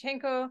Sergei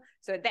Radchenko.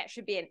 So that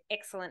should be an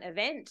excellent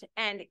event.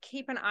 And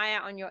keep an eye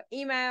out on your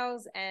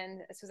emails,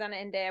 and Susanna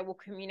and Dea will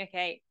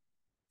communicate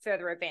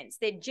further events.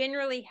 They're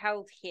generally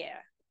held here.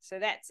 So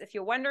that's, if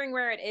you're wondering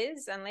where it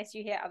is, unless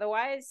you hear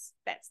otherwise,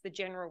 that's the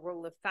general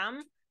rule of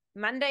thumb.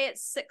 Monday at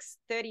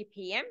 6:30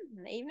 p.m.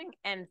 in the evening,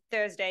 and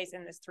Thursdays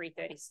in this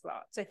 3:30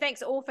 slot. So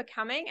thanks all for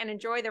coming, and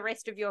enjoy the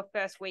rest of your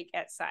first week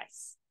at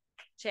SAIS.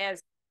 Cheers.